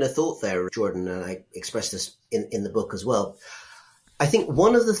might throw in a thought there, Jordan, and I express this in the book as well, I think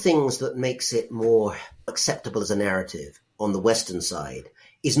one of the things that makes it more acceptable as a narrative on the Western side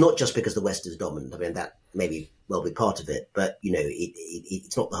is not just because the West is dominant. I mean, that may well be part of it, but,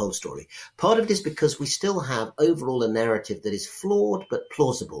 it's not the whole story. Part of it is because we still have overall a narrative that is flawed but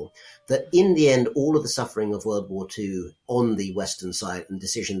plausible, that in the end, all of the suffering of World War II on the Western side and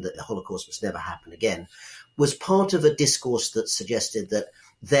decision that the Holocaust must never happen again was part of a discourse that suggested that,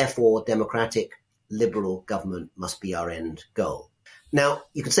 therefore, democratic, liberal government must be our end goal. Now,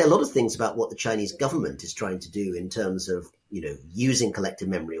 you can say a lot of things about what the Chinese government is trying to do in terms of using collective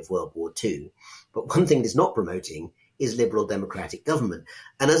memory of World War II. But one thing it's not promoting is liberal democratic government.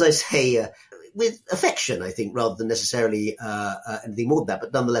 And as I say, with affection, I think, rather than necessarily anything more than that,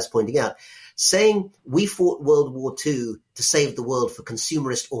 but nonetheless pointing out, saying we fought World War II to save the world for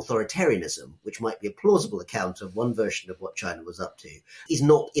consumerist authoritarianism, which might be a plausible account of one version of what China was up to, is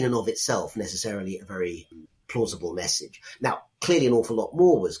not in and of itself necessarily a very plausible message. Now, clearly an awful lot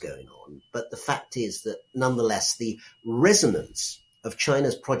more was going on, but the fact is that nonetheless the resonance of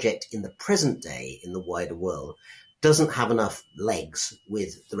China's project in the present day in the wider world doesn't have enough legs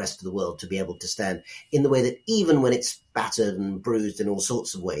with the rest of the world to be able to stand in the way that even when it's battered and bruised in all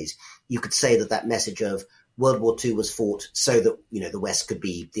sorts of ways, you could say that that message of World War II was fought so that, the West could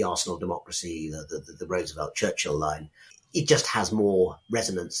be the arsenal of democracy, the Roosevelt-Churchill line. It just has more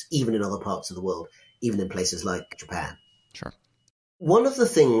resonance, even in other parts of the world, even in places like Japan. Sure. One of the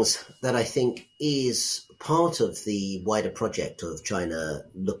things that I think is part of the wider project of China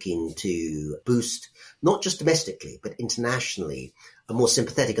looking to boost, not just domestically, but internationally, a more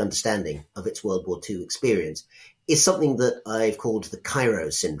sympathetic understanding of its World War II experience is something that I've called the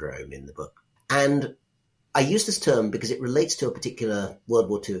Cairo syndrome in the book. And I use this term because it relates to a particular World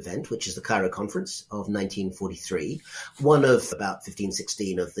War II event, which is the Cairo Conference of 1943, one of about 15,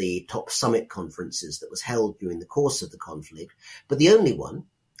 16 of the top summit conferences that was held during the course of the conflict, but the only one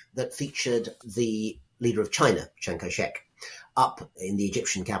that featured the leader of China, Chiang Kai-shek, up in the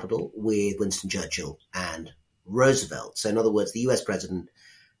Egyptian capital with Winston Churchill and Roosevelt. So in other words, the US president,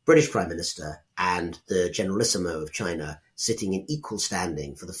 British prime minister, and the generalissimo of China sitting in equal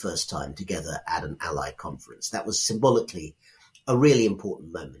standing for the first time together at an allied conference. That was symbolically a really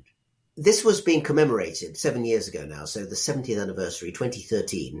important moment. This was being commemorated 7 years ago now, so the 70th anniversary,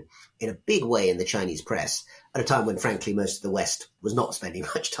 2013, in a big way in the Chinese press, at a time when, frankly, most of the West was not spending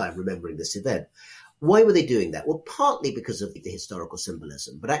much time remembering this event. Why were they doing that? Well, partly because of the historical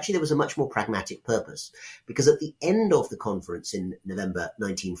symbolism, but actually there was a much more pragmatic purpose, because at the end of the conference in November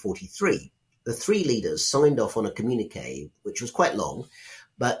 1943, the three leaders signed off on a communique, which was quite long,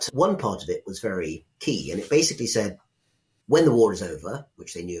 but one part of it was very key. And it basically said, when the war is over,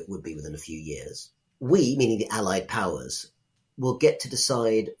 which they knew it would be within a few years, we, meaning the Allied powers, will get to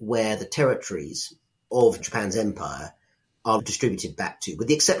decide where the territories of Japan's empire are distributed back to, with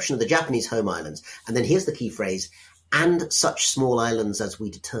the exception of the Japanese home islands. And then here's the key phrase, and such small islands as we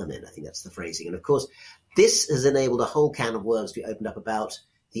determine. I think that's the phrasing. And of course, this has enabled a whole can of worms to be opened up about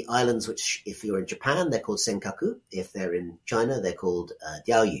the islands, which if you're in Japan, they're called Senkaku. If they're in China, they're called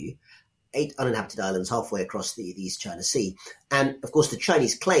Diaoyu. 8 uninhabited islands halfway across the East China Sea. And of course, the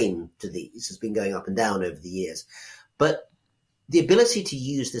Chinese claim to these has been going up and down over the years. But the ability to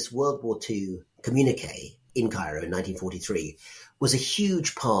use this World War II communique in Cairo in 1943 was a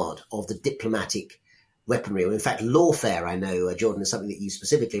huge part of the diplomatic weaponry. In fact, lawfare, I know, Jordan, is something that you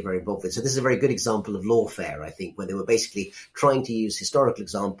specifically are very involved with. So this is a very good example of lawfare, I think, where they were basically trying to use historical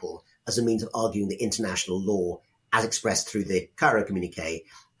example as a means of arguing the international law as expressed through the Cairo communique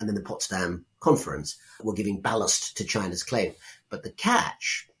and then the Potsdam Conference were giving ballast to China's claim. But the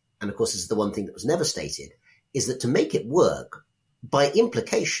catch, and of course this is the one thing that was never stated, is that to make it work, by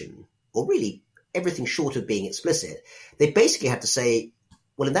implication, or really everything short of being explicit, they basically had to say,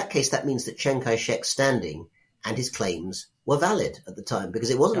 well, in that case, that means that Chiang Kai-shek's standing and his claims were valid at the time, because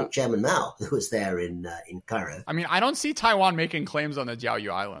it wasn't Chairman Mao who was there in Cairo. I mean, I don't see Taiwan making claims on the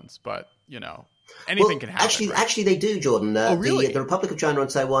Diaoyu Islands, but, anything can happen. Actually, they do, Jordan. Really? The Republic of China and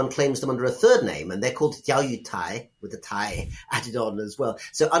Taiwan claims them under a third name, and they're called Diaoyu Tai, with the Tai added on as well.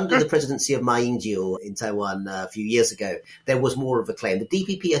 So under the presidency of Ma Ying-jeou in Taiwan a few years ago, there was more of a claim. The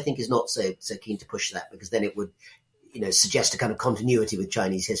DPP, I think, is not so keen to push that, because then it would suggest a kind of continuity with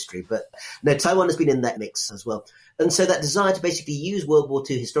Chinese history. But no, Taiwan has been in that mix as well. And so that desire to basically use World War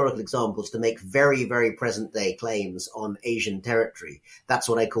II historical examples to make very, very present-day claims on Asian territory, that's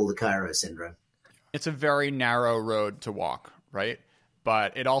what I call the Cairo syndrome. It's a very narrow road to walk, right?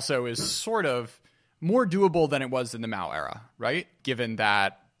 But it also is sort of more doable than it was in the Mao era, right? Given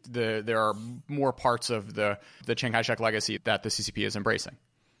that there are more parts of the Chiang Kai-shek legacy that the CCP is embracing.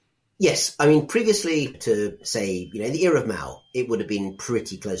 Yes. I mean, previously, to say, in the era of Mao, it would have been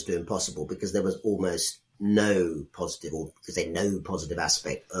pretty close to impossible, because there was almost no positive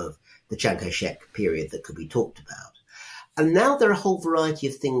aspect of the Chiang Kai-shek period that could be talked about. And now there are a whole variety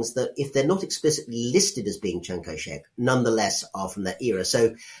of things that, if they're not explicitly listed as being Chiang Kai-shek, nonetheless are from that era.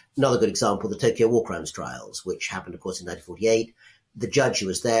 So another good example, the Tokyo War Crimes trials, which happened, of course, in 1948. The judge who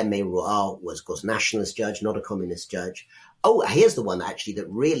was there, Mei Ruo, was, of course, a nationalist judge, not a communist judge. Oh, here's the one, actually, that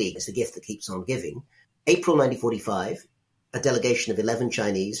really is the gift that keeps on giving. April 1945, a delegation of 11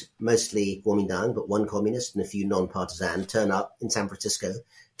 Chinese, mostly Kuomintang, but one communist and a few non-partisan, turn up in San Francisco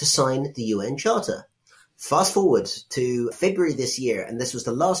to sign the UN Charter. Fast forward to February this year, and this was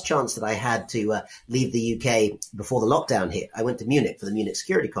the last chance that I had to leave the UK before the lockdown hit. I went to Munich for the Munich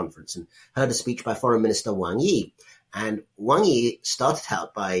Security Conference and heard a speech by Foreign Minister Wang Yi. And Wang Yi started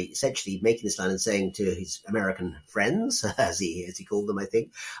out by essentially making this line and saying to his American friends, as he called them, I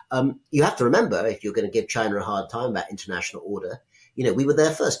think, you have to remember, if you're going to give China a hard time about international order, we were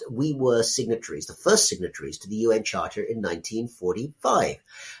there first. We were signatories, the first signatories to the UN Charter in 1945.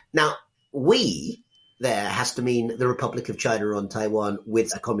 Now, we there has to mean the Republic of China on Taiwan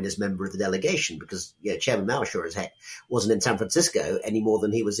with a communist member of the delegation, because Chairman Mao sure as heck wasn't in San Francisco any more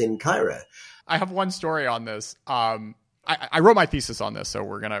than he was in Cairo. I have one story on this. I wrote my thesis on this, so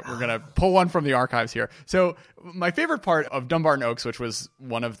we're gonna pull one from the archives here. So my favorite part of Dumbarton Oaks, which was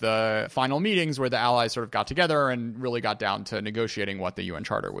one of the final meetings where the Allies sort of got together and really got down to negotiating what the UN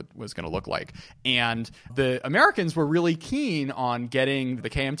Charter was going to look like. And the Americans were really keen on getting the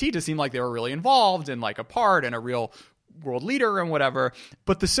KMT to seem like they were really involved and like a part and a real world leader and whatever.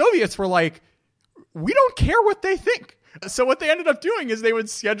 But the Soviets were like, we don't care what they think. So what they ended up doing is they would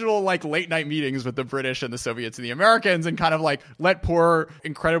schedule like late night meetings with the British and the Soviets and the Americans and kind of like let poor,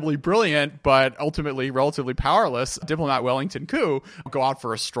 incredibly brilliant, but ultimately relatively powerless diplomat Wellington Koo go out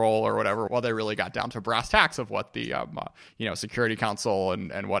for a stroll or whatever while they really got down to brass tacks of what the Security Council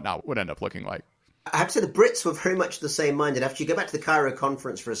and whatnot would end up looking like. I have to say the Brits were very much the same minded. After you go back to the Cairo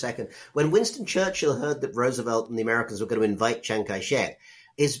conference for a second, when Winston Churchill heard that Roosevelt and the Americans were going to invite Chiang Kai-shek,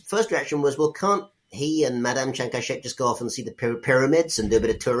 his first reaction was, well, can't he and Madame Chiang Kai-shek just go off and see the pyramids and do a bit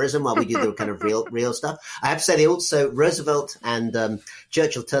of tourism while we do the kind of real stuff? I have to say, Roosevelt and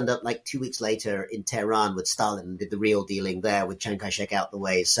Churchill turned up like 2 weeks later in Tehran with Stalin and did the real dealing there with Chiang Kai-shek out the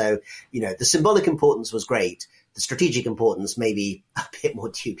way. So, the symbolic importance was great. The strategic importance maybe a bit more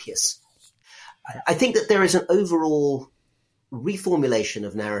dubious. I think that there is an overall reformulation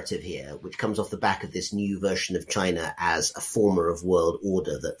of narrative here, which comes off the back of this new version of China as a former of world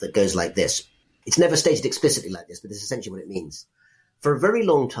order that goes like this. It's never stated explicitly like this, but it's essentially what it means. For a very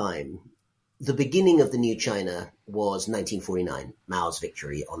long time, the beginning of the new China was 1949, Mao's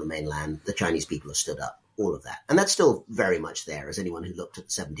victory on the mainland. The Chinese people have stood up, all of that. And that's still very much there, as anyone who looked at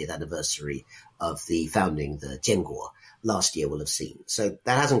the 70th anniversary of the founding, the Jianguo, last year will have seen. So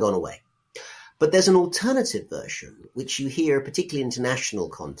that hasn't gone away. But there's an alternative version, which you hear particularly in international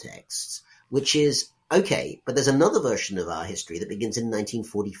contexts, which is, okay, but there's another version of our history that begins in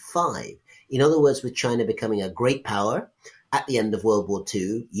 1945. In other words, with China becoming a great power at the end of World War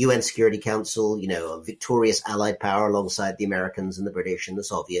II, UN Security Council, a victorious allied power alongside the Americans and the British and the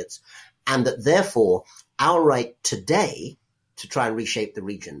Soviets, and that therefore our right today to try and reshape the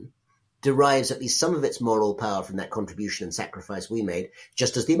region derives at least some of its moral power from that contribution and sacrifice we made,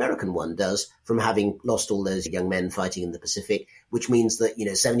 just as the American one does from having lost all those young men fighting in the Pacific, which means that,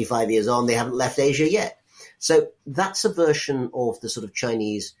 75 years on, they haven't left Asia yet. So that's a version of the sort of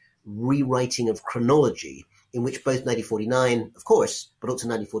Chinese rewriting of chronology in which both 1949, of course, but also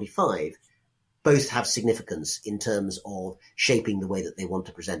 1945, both have significance in terms of shaping the way that they want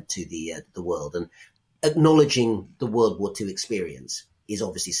to present to the world. And acknowledging the World War II experience is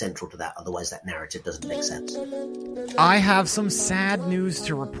obviously central to that. Otherwise, that narrative doesn't make sense. I have some sad news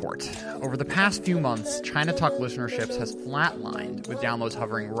to report. Over the past few months, China Talk listenerships has flatlined, with downloads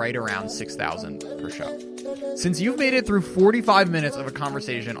hovering right around 6,000 per show. Since you've made it through 45 minutes of a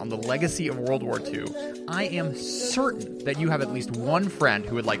conversation on the legacy of World War II, I am certain that you have at least one friend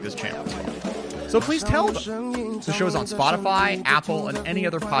who would like this channel as well. So please tell them. The show's on Spotify, Apple, and any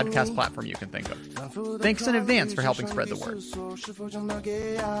other podcast platform you can think of. Thanks in advance for helping spread the word.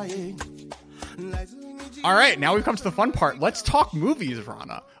 All right, now we've come to the fun part. Let's talk movies,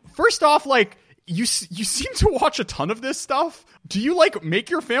 Rana. First off, you seem to watch a ton of this stuff. Do you make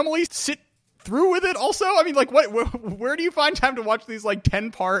your family sit through with it also? I mean, where do you find time to watch these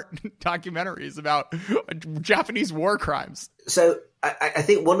 10-part documentaries about Japanese war crimes? So I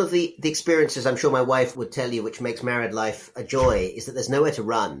think one of the experiences I'm sure my wife would tell you, which makes married life a joy, is that there's nowhere to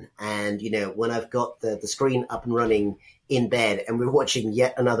run. And, when I've got the screen up and running in bed and we're watching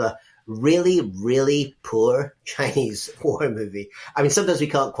yet another really, really poor Chinese war movie. I mean, sometimes we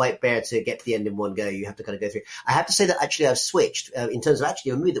can't quite bear to get to the end in one go. You have to kind of go through. I have to say that actually I've switched in terms of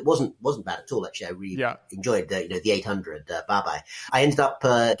actually a movie that wasn't bad at all. Actually, I really enjoyed the 800 Bye-Bye. I ended up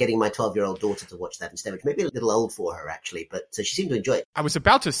getting my 12-year-old daughter to watch that instead, which may be a little old for her actually, but she seemed to enjoy it. I was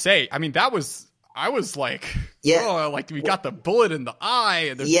about to say, I mean, that was I was like, Yeah. oh, like we got the bullet in the eye.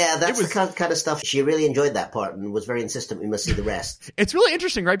 And Yeah, that's the kind of stuff. She really enjoyed that part and was very insistent we must see the rest. It's really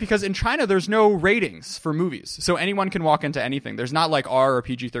interesting, right? Because in China, there's no ratings for movies. So anyone can walk into anything. There's not like R or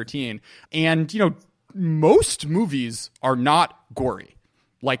PG-13. And, most movies are not gory.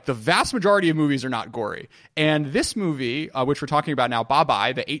 Like the vast majority of movies are not gory. And this movie, which we're talking about now,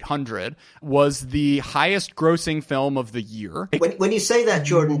 Babai, the 800, was the highest grossing film of the year. When you say that,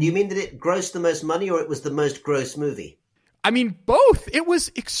 Jordan, do you mean that it grossed the most money or it was the most gross movie? I mean, both. It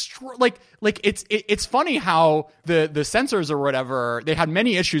was it's funny how the censors or whatever, they had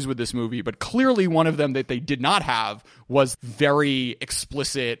many issues with this movie, but clearly one of them that they did not have was very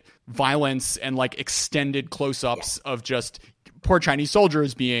explicit violence and like extended close-ups of just poor Chinese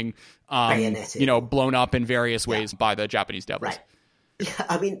soldiers being, blown up in various ways by the Japanese devils. Right. Yeah,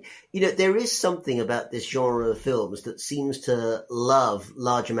 I mean, there is something about this genre of films that seems to love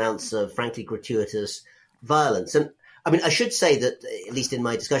large amounts of, frankly, gratuitous violence. And I mean, I should say that, at least in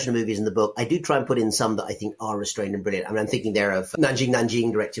my discussion of movies in the book, I do try and put in some that I think are restrained and brilliant. I mean, I'm thinking there of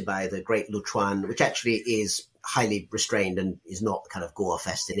Nanjing, directed by the great Lu Chuan, which actually is highly restrained and is not kind of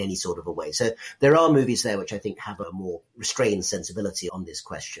gore-fest in any sort of a way. So there are movies there which I think have a more restrained sensibility on this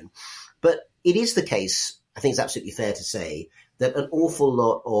question. But it is the case, I think it's absolutely fair to say, that an awful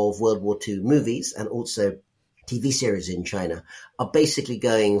lot of World War II movies and also TV series in China are basically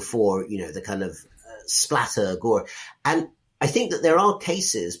going for, the kind of splatter gore. And I think that there are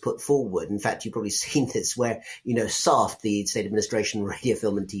cases put forward. In fact, you've probably seen this where, SAFT, the State Administration Radio,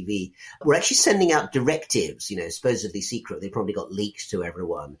 Film and TV, were actually sending out directives, supposedly secret. They probably got leaked to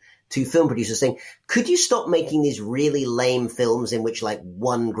everyone, to film producers saying, could you stop making these really lame films in which like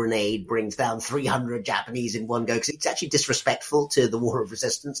one grenade brings down 300 Japanese in one go? Because it's actually disrespectful to the War of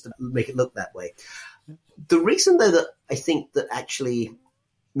Resistance to make it look that way. The reason, though, that I think that actually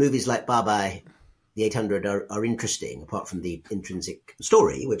movies like Babai, the 800 are interesting, apart from the intrinsic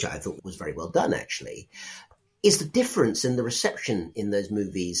story, which I thought was very well done, actually, is the difference in the reception in those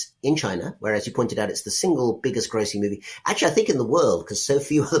movies in China, where, as you pointed out, it's the single biggest grossing movie, actually, I think in the world, because so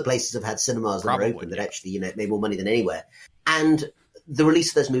few other places have had cinemas that are open that actually, it made more money than anywhere, and the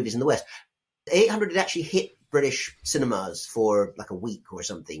release of those movies in the West. 800 had actually hit British cinemas for like a week or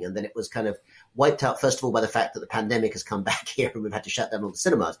something, and then it was kind of wiped out, first of all, by the fact that the pandemic has come back here and we've had to shut down all the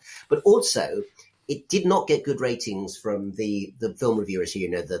cinemas, but also it did not get good ratings from the film reviewers here,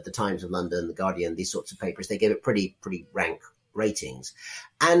 the Times of London, the Guardian, these sorts of papers. They gave it pretty rank ratings.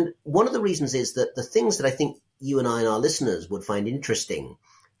 And one of the reasons is that the things that I think you and I and our listeners would find interesting,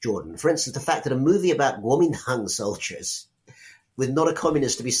 Jordan, for instance, the fact that a movie about Kuomintang soldiers with not a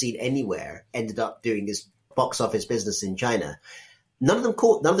communist to be seen anywhere ended up doing this box office business in China. None of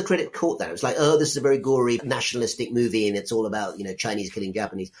the critics caught that. It was like, oh, this is a very gory nationalistic movie and it's all about, Chinese killing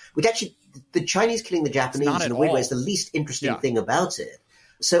Japanese, which actually the Chinese killing the Japanese in a weird way is the least interesting thing about it.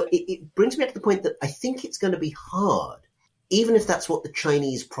 So it brings me back to the point that I think it's going to be hard, even if that's what the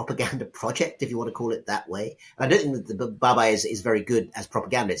Chinese propaganda project, if you want to call it that way. I don't think that the Babai is very good as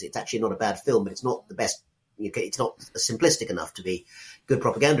propaganda. It's actually not a bad film, but it's not the best. It's not simplistic enough to be good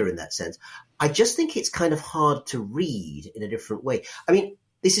propaganda in that sense. I just think it's kind of hard to read in a different way. I mean,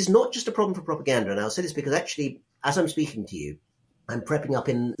 this is not just a problem for propaganda, and I'll say this because actually, as I'm speaking to you, I'm prepping up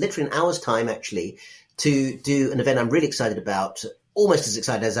in literally an hour's time, actually, to do an event I'm really excited about, almost as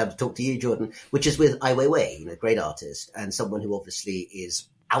excited as I've talked to you, Jordan, which is with Ai Weiwei, great artist, and someone who obviously is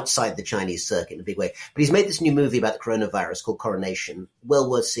outside the Chinese circuit in a big way. But he's made this new movie about the coronavirus called Coronation.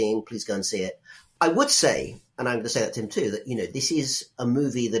 Well worth seeing. Please go and see it. I would say, and I'm going to say that to him too, that, this is a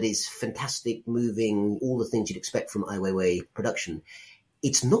movie that is fantastic, moving, all the things you'd expect from Ai Weiwei production.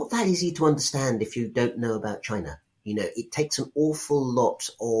 It's not that easy to understand if you don't know about China. It takes an awful lot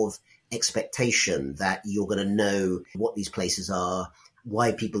of expectation that you're going to know what these places are,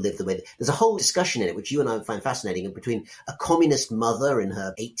 why people live the way. There's a whole discussion in it, which you and I find fascinating, between a communist mother in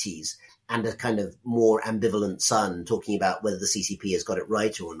her 80s and a kind of more ambivalent son talking about whether the CCP has got it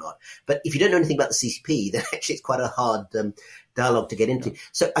right or not. But if you don't know anything about the CCP, then actually it's quite a hard dialogue to get into. Yeah.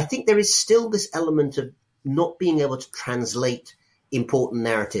 So I think there is still this element of not being able to translate important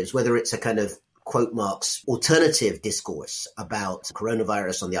narratives, whether it's a kind of quote marks alternative discourse about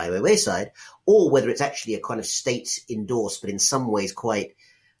coronavirus on the Ai Weiwei side, or whether it's actually a kind of state endorsed, but in some ways quite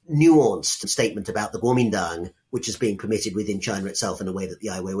nuanced statement about the Kuomintang, which is being permitted within China itself in a way that the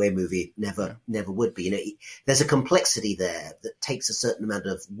Ai Weiwei movie never would be. There's a complexity there that takes a certain amount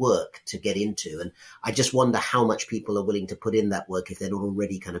of work to get into. And I just wonder how much people are willing to put in that work if they're not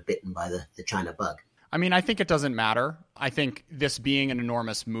already kind of bitten by the China bug. I mean, I think it doesn't matter. I think this being an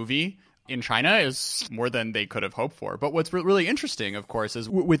enormous movie, in China is more than they could have hoped for. But what's really interesting, of course, is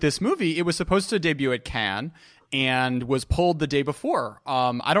with this movie, it was supposed to debut at Cannes and was pulled the day before.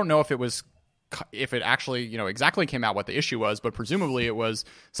 I don't know if it actually, exactly came out what the issue was, but presumably it was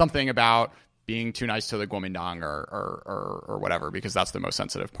something about being too nice to the Kuomintang or whatever, because that's the most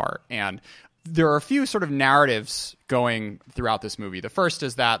sensitive part. And there are a few sort of narratives going throughout this movie. The first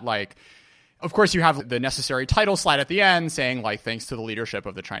is that, of course, you have the necessary title slide at the end saying, thanks to the leadership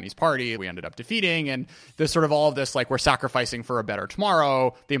of the Chinese party, we ended up defeating. And there's sort of all of this, we're sacrificing for a better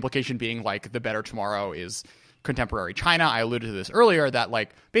tomorrow. The implication being, the better tomorrow is contemporary China. I alluded to this earlier, that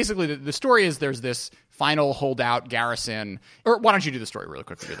basically the story is there's this final holdout garrison. Or why don't you do the story really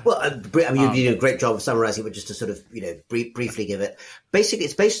quickly? Well, you did a great job of summarizing, but just to sort of briefly give it. Basically,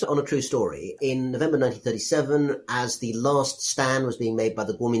 it's based on a true story. In November 1937, as the last stand was being made by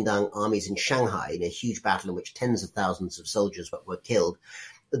the Kuomintang armies in Shanghai in a huge battle in which tens of thousands of soldiers were killed,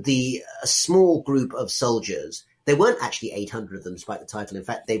 a small group of soldiers. They weren't actually 800 of them, despite the title. In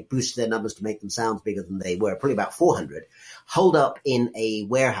fact, they boosted their numbers to make them sound bigger than they were, probably about 400, holed up in a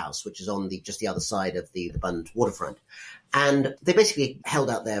warehouse, which is on just the other side of the Bund waterfront. And they basically held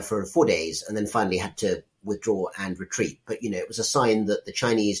out there for 4 days and then finally had to withdraw and retreat. But, it was a sign that the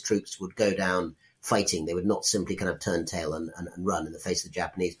Chinese troops would go down fighting. They would not simply kind of turn tail and run in the face of the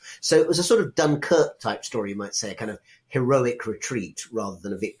Japanese. So it was a sort of Dunkirk type story, you might say, a kind of heroic retreat rather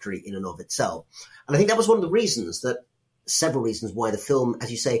than a victory in and of itself. And I think that was one of the reasons several reasons why the film,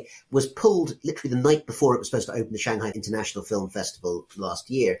 as you say, was pulled literally the night before it was supposed to open the Shanghai International Film Festival last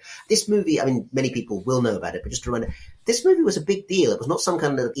year. This movie, many people will know about it, but just a reminder, this movie was a big deal. It was not some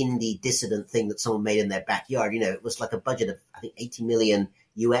kind of indie dissident thing that someone made in their backyard. It was like a budget of, I think, 80 million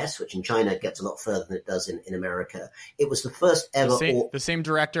US, which in China gets a lot further than it does in America. It was the first ever... The same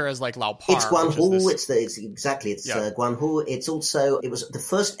director as Lao Par. It's Guan Hu. It's Guan Hu. It was the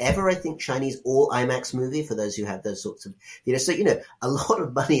first ever, I think, Chinese all IMAX movie for those who have those sorts of... So, a lot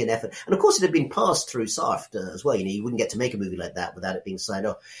of money and effort. And of course it had been passed through SART as well. You wouldn't get to make a movie like that without it being signed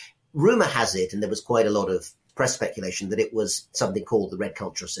off. Rumor has it, and there was quite a lot of press speculation, that it was something called the Red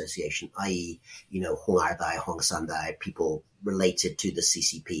Culture Association, i.e., Hong Ardai, Hong Sandai, people related to the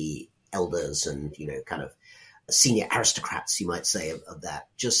CCP elders and, kind of senior aristocrats, you might say, of that,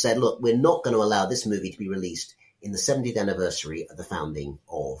 just said, look, we're not going to allow this movie to be released in the 70th anniversary of the founding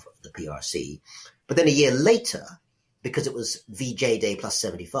of the PRC. But then a year later, because it was VJ Day plus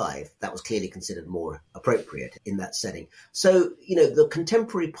 75, that was clearly considered more appropriate in that setting. So, the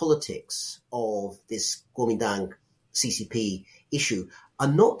contemporary politics of this Kuomintang CCP issue are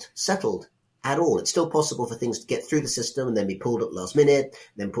not settled at all. It's still possible for things to get through the system and then be pulled at last minute,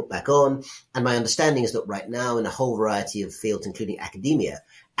 then put back on. And my understanding is that right now, in a whole variety of fields, including academia,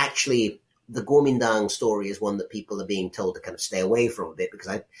 actually the Kuomintang story is one that people are being told to kind of stay away from a bit, because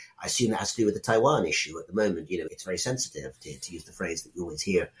I assume that has to do with the Taiwan issue at the moment. It's very sensitive, to use the phrase that you always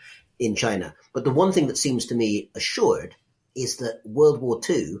hear in China. But the one thing that seems to me assured is that World War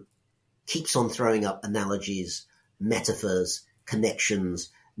II keeps on throwing up analogies, metaphors, connections,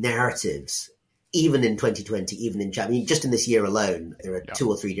 narratives, even in 2020, even in China. Just in this year alone, there are 2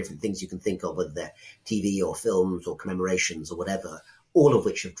 or 3 different things you can think of, whether they're TV or films or commemorations or whatever, all of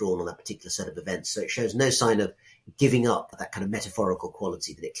which have drawn on that particular set of events. So it shows no sign of giving up that kind of metaphorical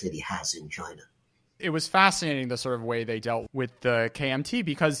quality that it clearly has in China. It was fascinating, the sort of way they dealt with the KMT,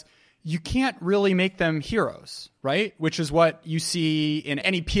 because you can't really make them heroes, right? Which is what you see in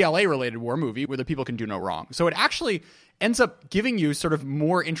any PLA-related war movie where the people can do no wrong. So it actually ends up giving you sort of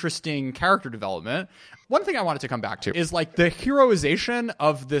more interesting character development. One thing I wanted to come back to is the heroization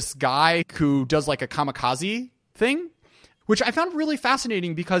of this guy who does a kamikaze thing, which I found really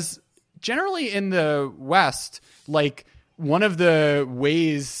fascinating, because generally in the West, one of the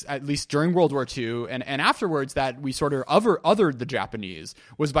ways, at least during World War II and afterwards, that we sort of othered the Japanese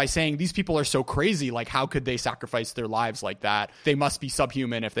was by saying these people are so crazy, how could they sacrifice their lives like that? They must be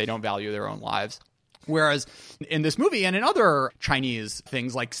subhuman if they don't value their own lives. Whereas in this movie and in other Chinese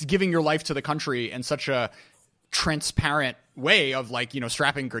things, giving your life to the country in such a transparent way of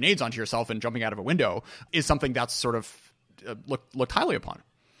strapping grenades onto yourself and jumping out of a window is something that's sort of looked highly upon.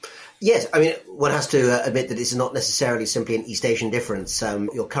 Yes, one has to admit that it's not necessarily simply an East Asian difference.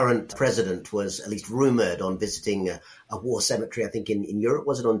 Your current president was at least rumored on visiting a war cemetery, I think in Europe.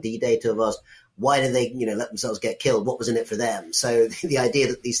 Was it on D-Day, to have asked, why did they let themselves get killed? What was in it for them? So the idea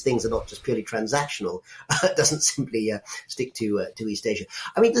that these things are not just purely transactional doesn't simply stick to East Asia.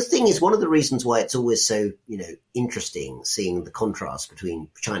 The thing is, one of the reasons why it's always so interesting seeing the contrast between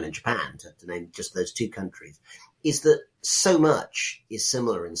China and Japan, to name just those 2 countries, is that so much is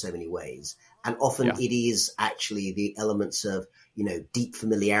similar in so many ways. And often it is actually the elements of, deep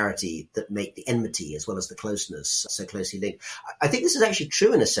familiarity that make the enmity as well as the closeness so closely linked. I think this is actually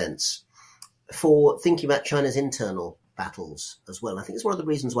true in a sense for thinking about China's internal battles as well. I think it's one of the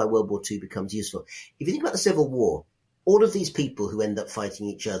reasons why World War II becomes useful. If you think about the Civil War, all of these people who end up fighting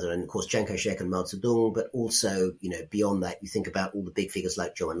each other, and of course Chiang Kai-shek and Mao Zedong, but also, beyond that, you think about all the big figures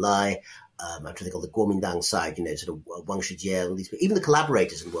like Zhou Enlai, I'm trying to think on the Kuomintang side, sort of Wang Shijie, all these people, even the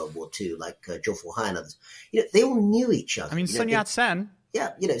collaborators in World War II, like Zhou Fuhai and others, they all knew each other. I mean, Sun Yat-sen.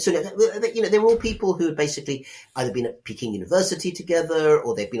 Yeah, so they were all people who had basically either been at Peking University together,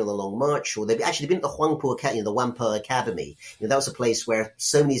 or they've been on the Long March, or they've actually been at the Huangpu Academy, the Wanpo Academy. That was a place where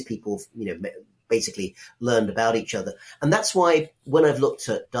so many people, basically learned about each other. And that's why when I've looked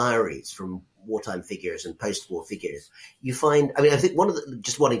at diaries from wartime figures and post-war figures, you find, I think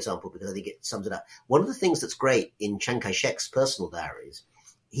just one example, because I think it sums it up. One of the things that's great in Chiang Kai-shek's personal diaries,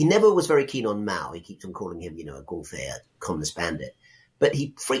 he never was very keen on Mao. He keeps on calling him, a Gongfei, a communist bandit. But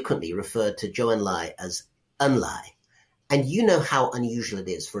he frequently referred to Zhou Enlai as Enlai. And you know how unusual it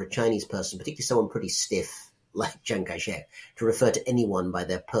is for a Chinese person, particularly someone pretty stiff like Chiang Kai-shek, to refer to anyone by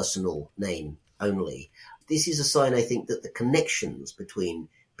their personal name only. This is a sign, I think, that the connections between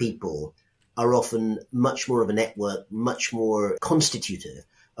people are often much more of a network, much more constitutive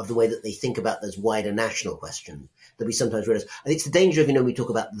of the way that they think about those wider national questions that we sometimes realize. I think it's the danger of, we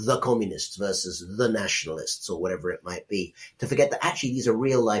talk about the communists versus the nationalists or whatever it might be, to forget that actually these are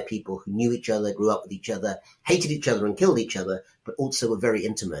real life people who knew each other, grew up with each other, hated each other and killed each other, but also were very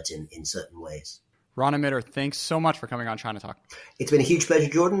intimate in certain ways. Ron Emitter, thanks so much for coming on China Talk. It's been a huge pleasure,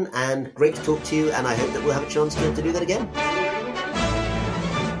 Jordan, and great to talk to you, and I hope that we'll have a chance to do that again.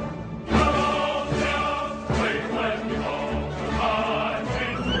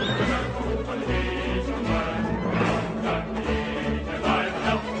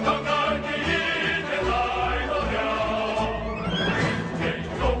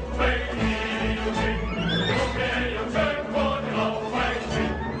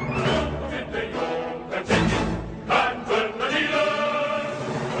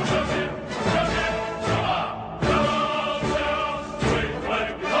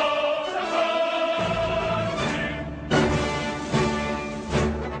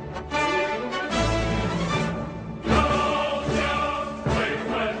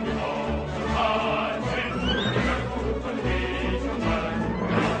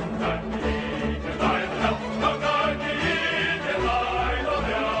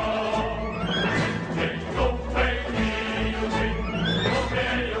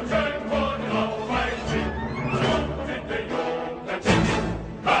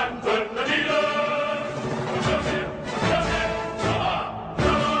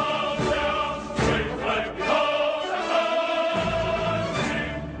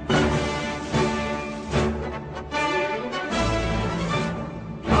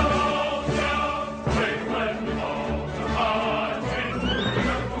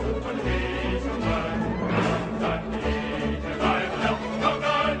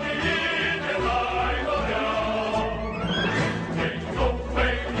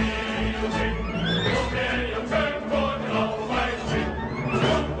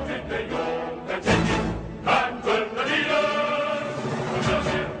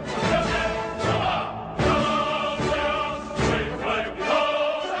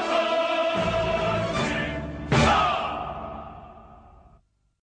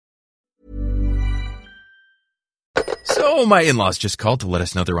 So my in-laws just called to let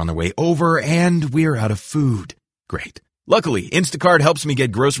us know they're on their way over, and we're out of food. Great. Luckily, Instacart helps me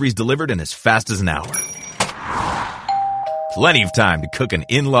get groceries delivered in as fast as an hour. Plenty of time to cook an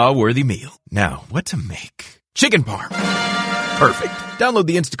in-law-worthy meal. Now, what to make? Chicken parm. Perfect. Download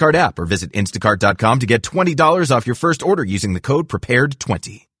the Instacart app or visit instacart.com to get $20 off your first order using the code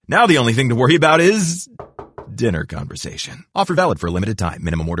PREPARED20. Now the only thing to worry about is dinner conversation. Offer valid for a limited time.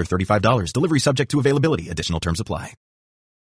 Minimum order $35. Delivery subject to availability. Additional terms apply.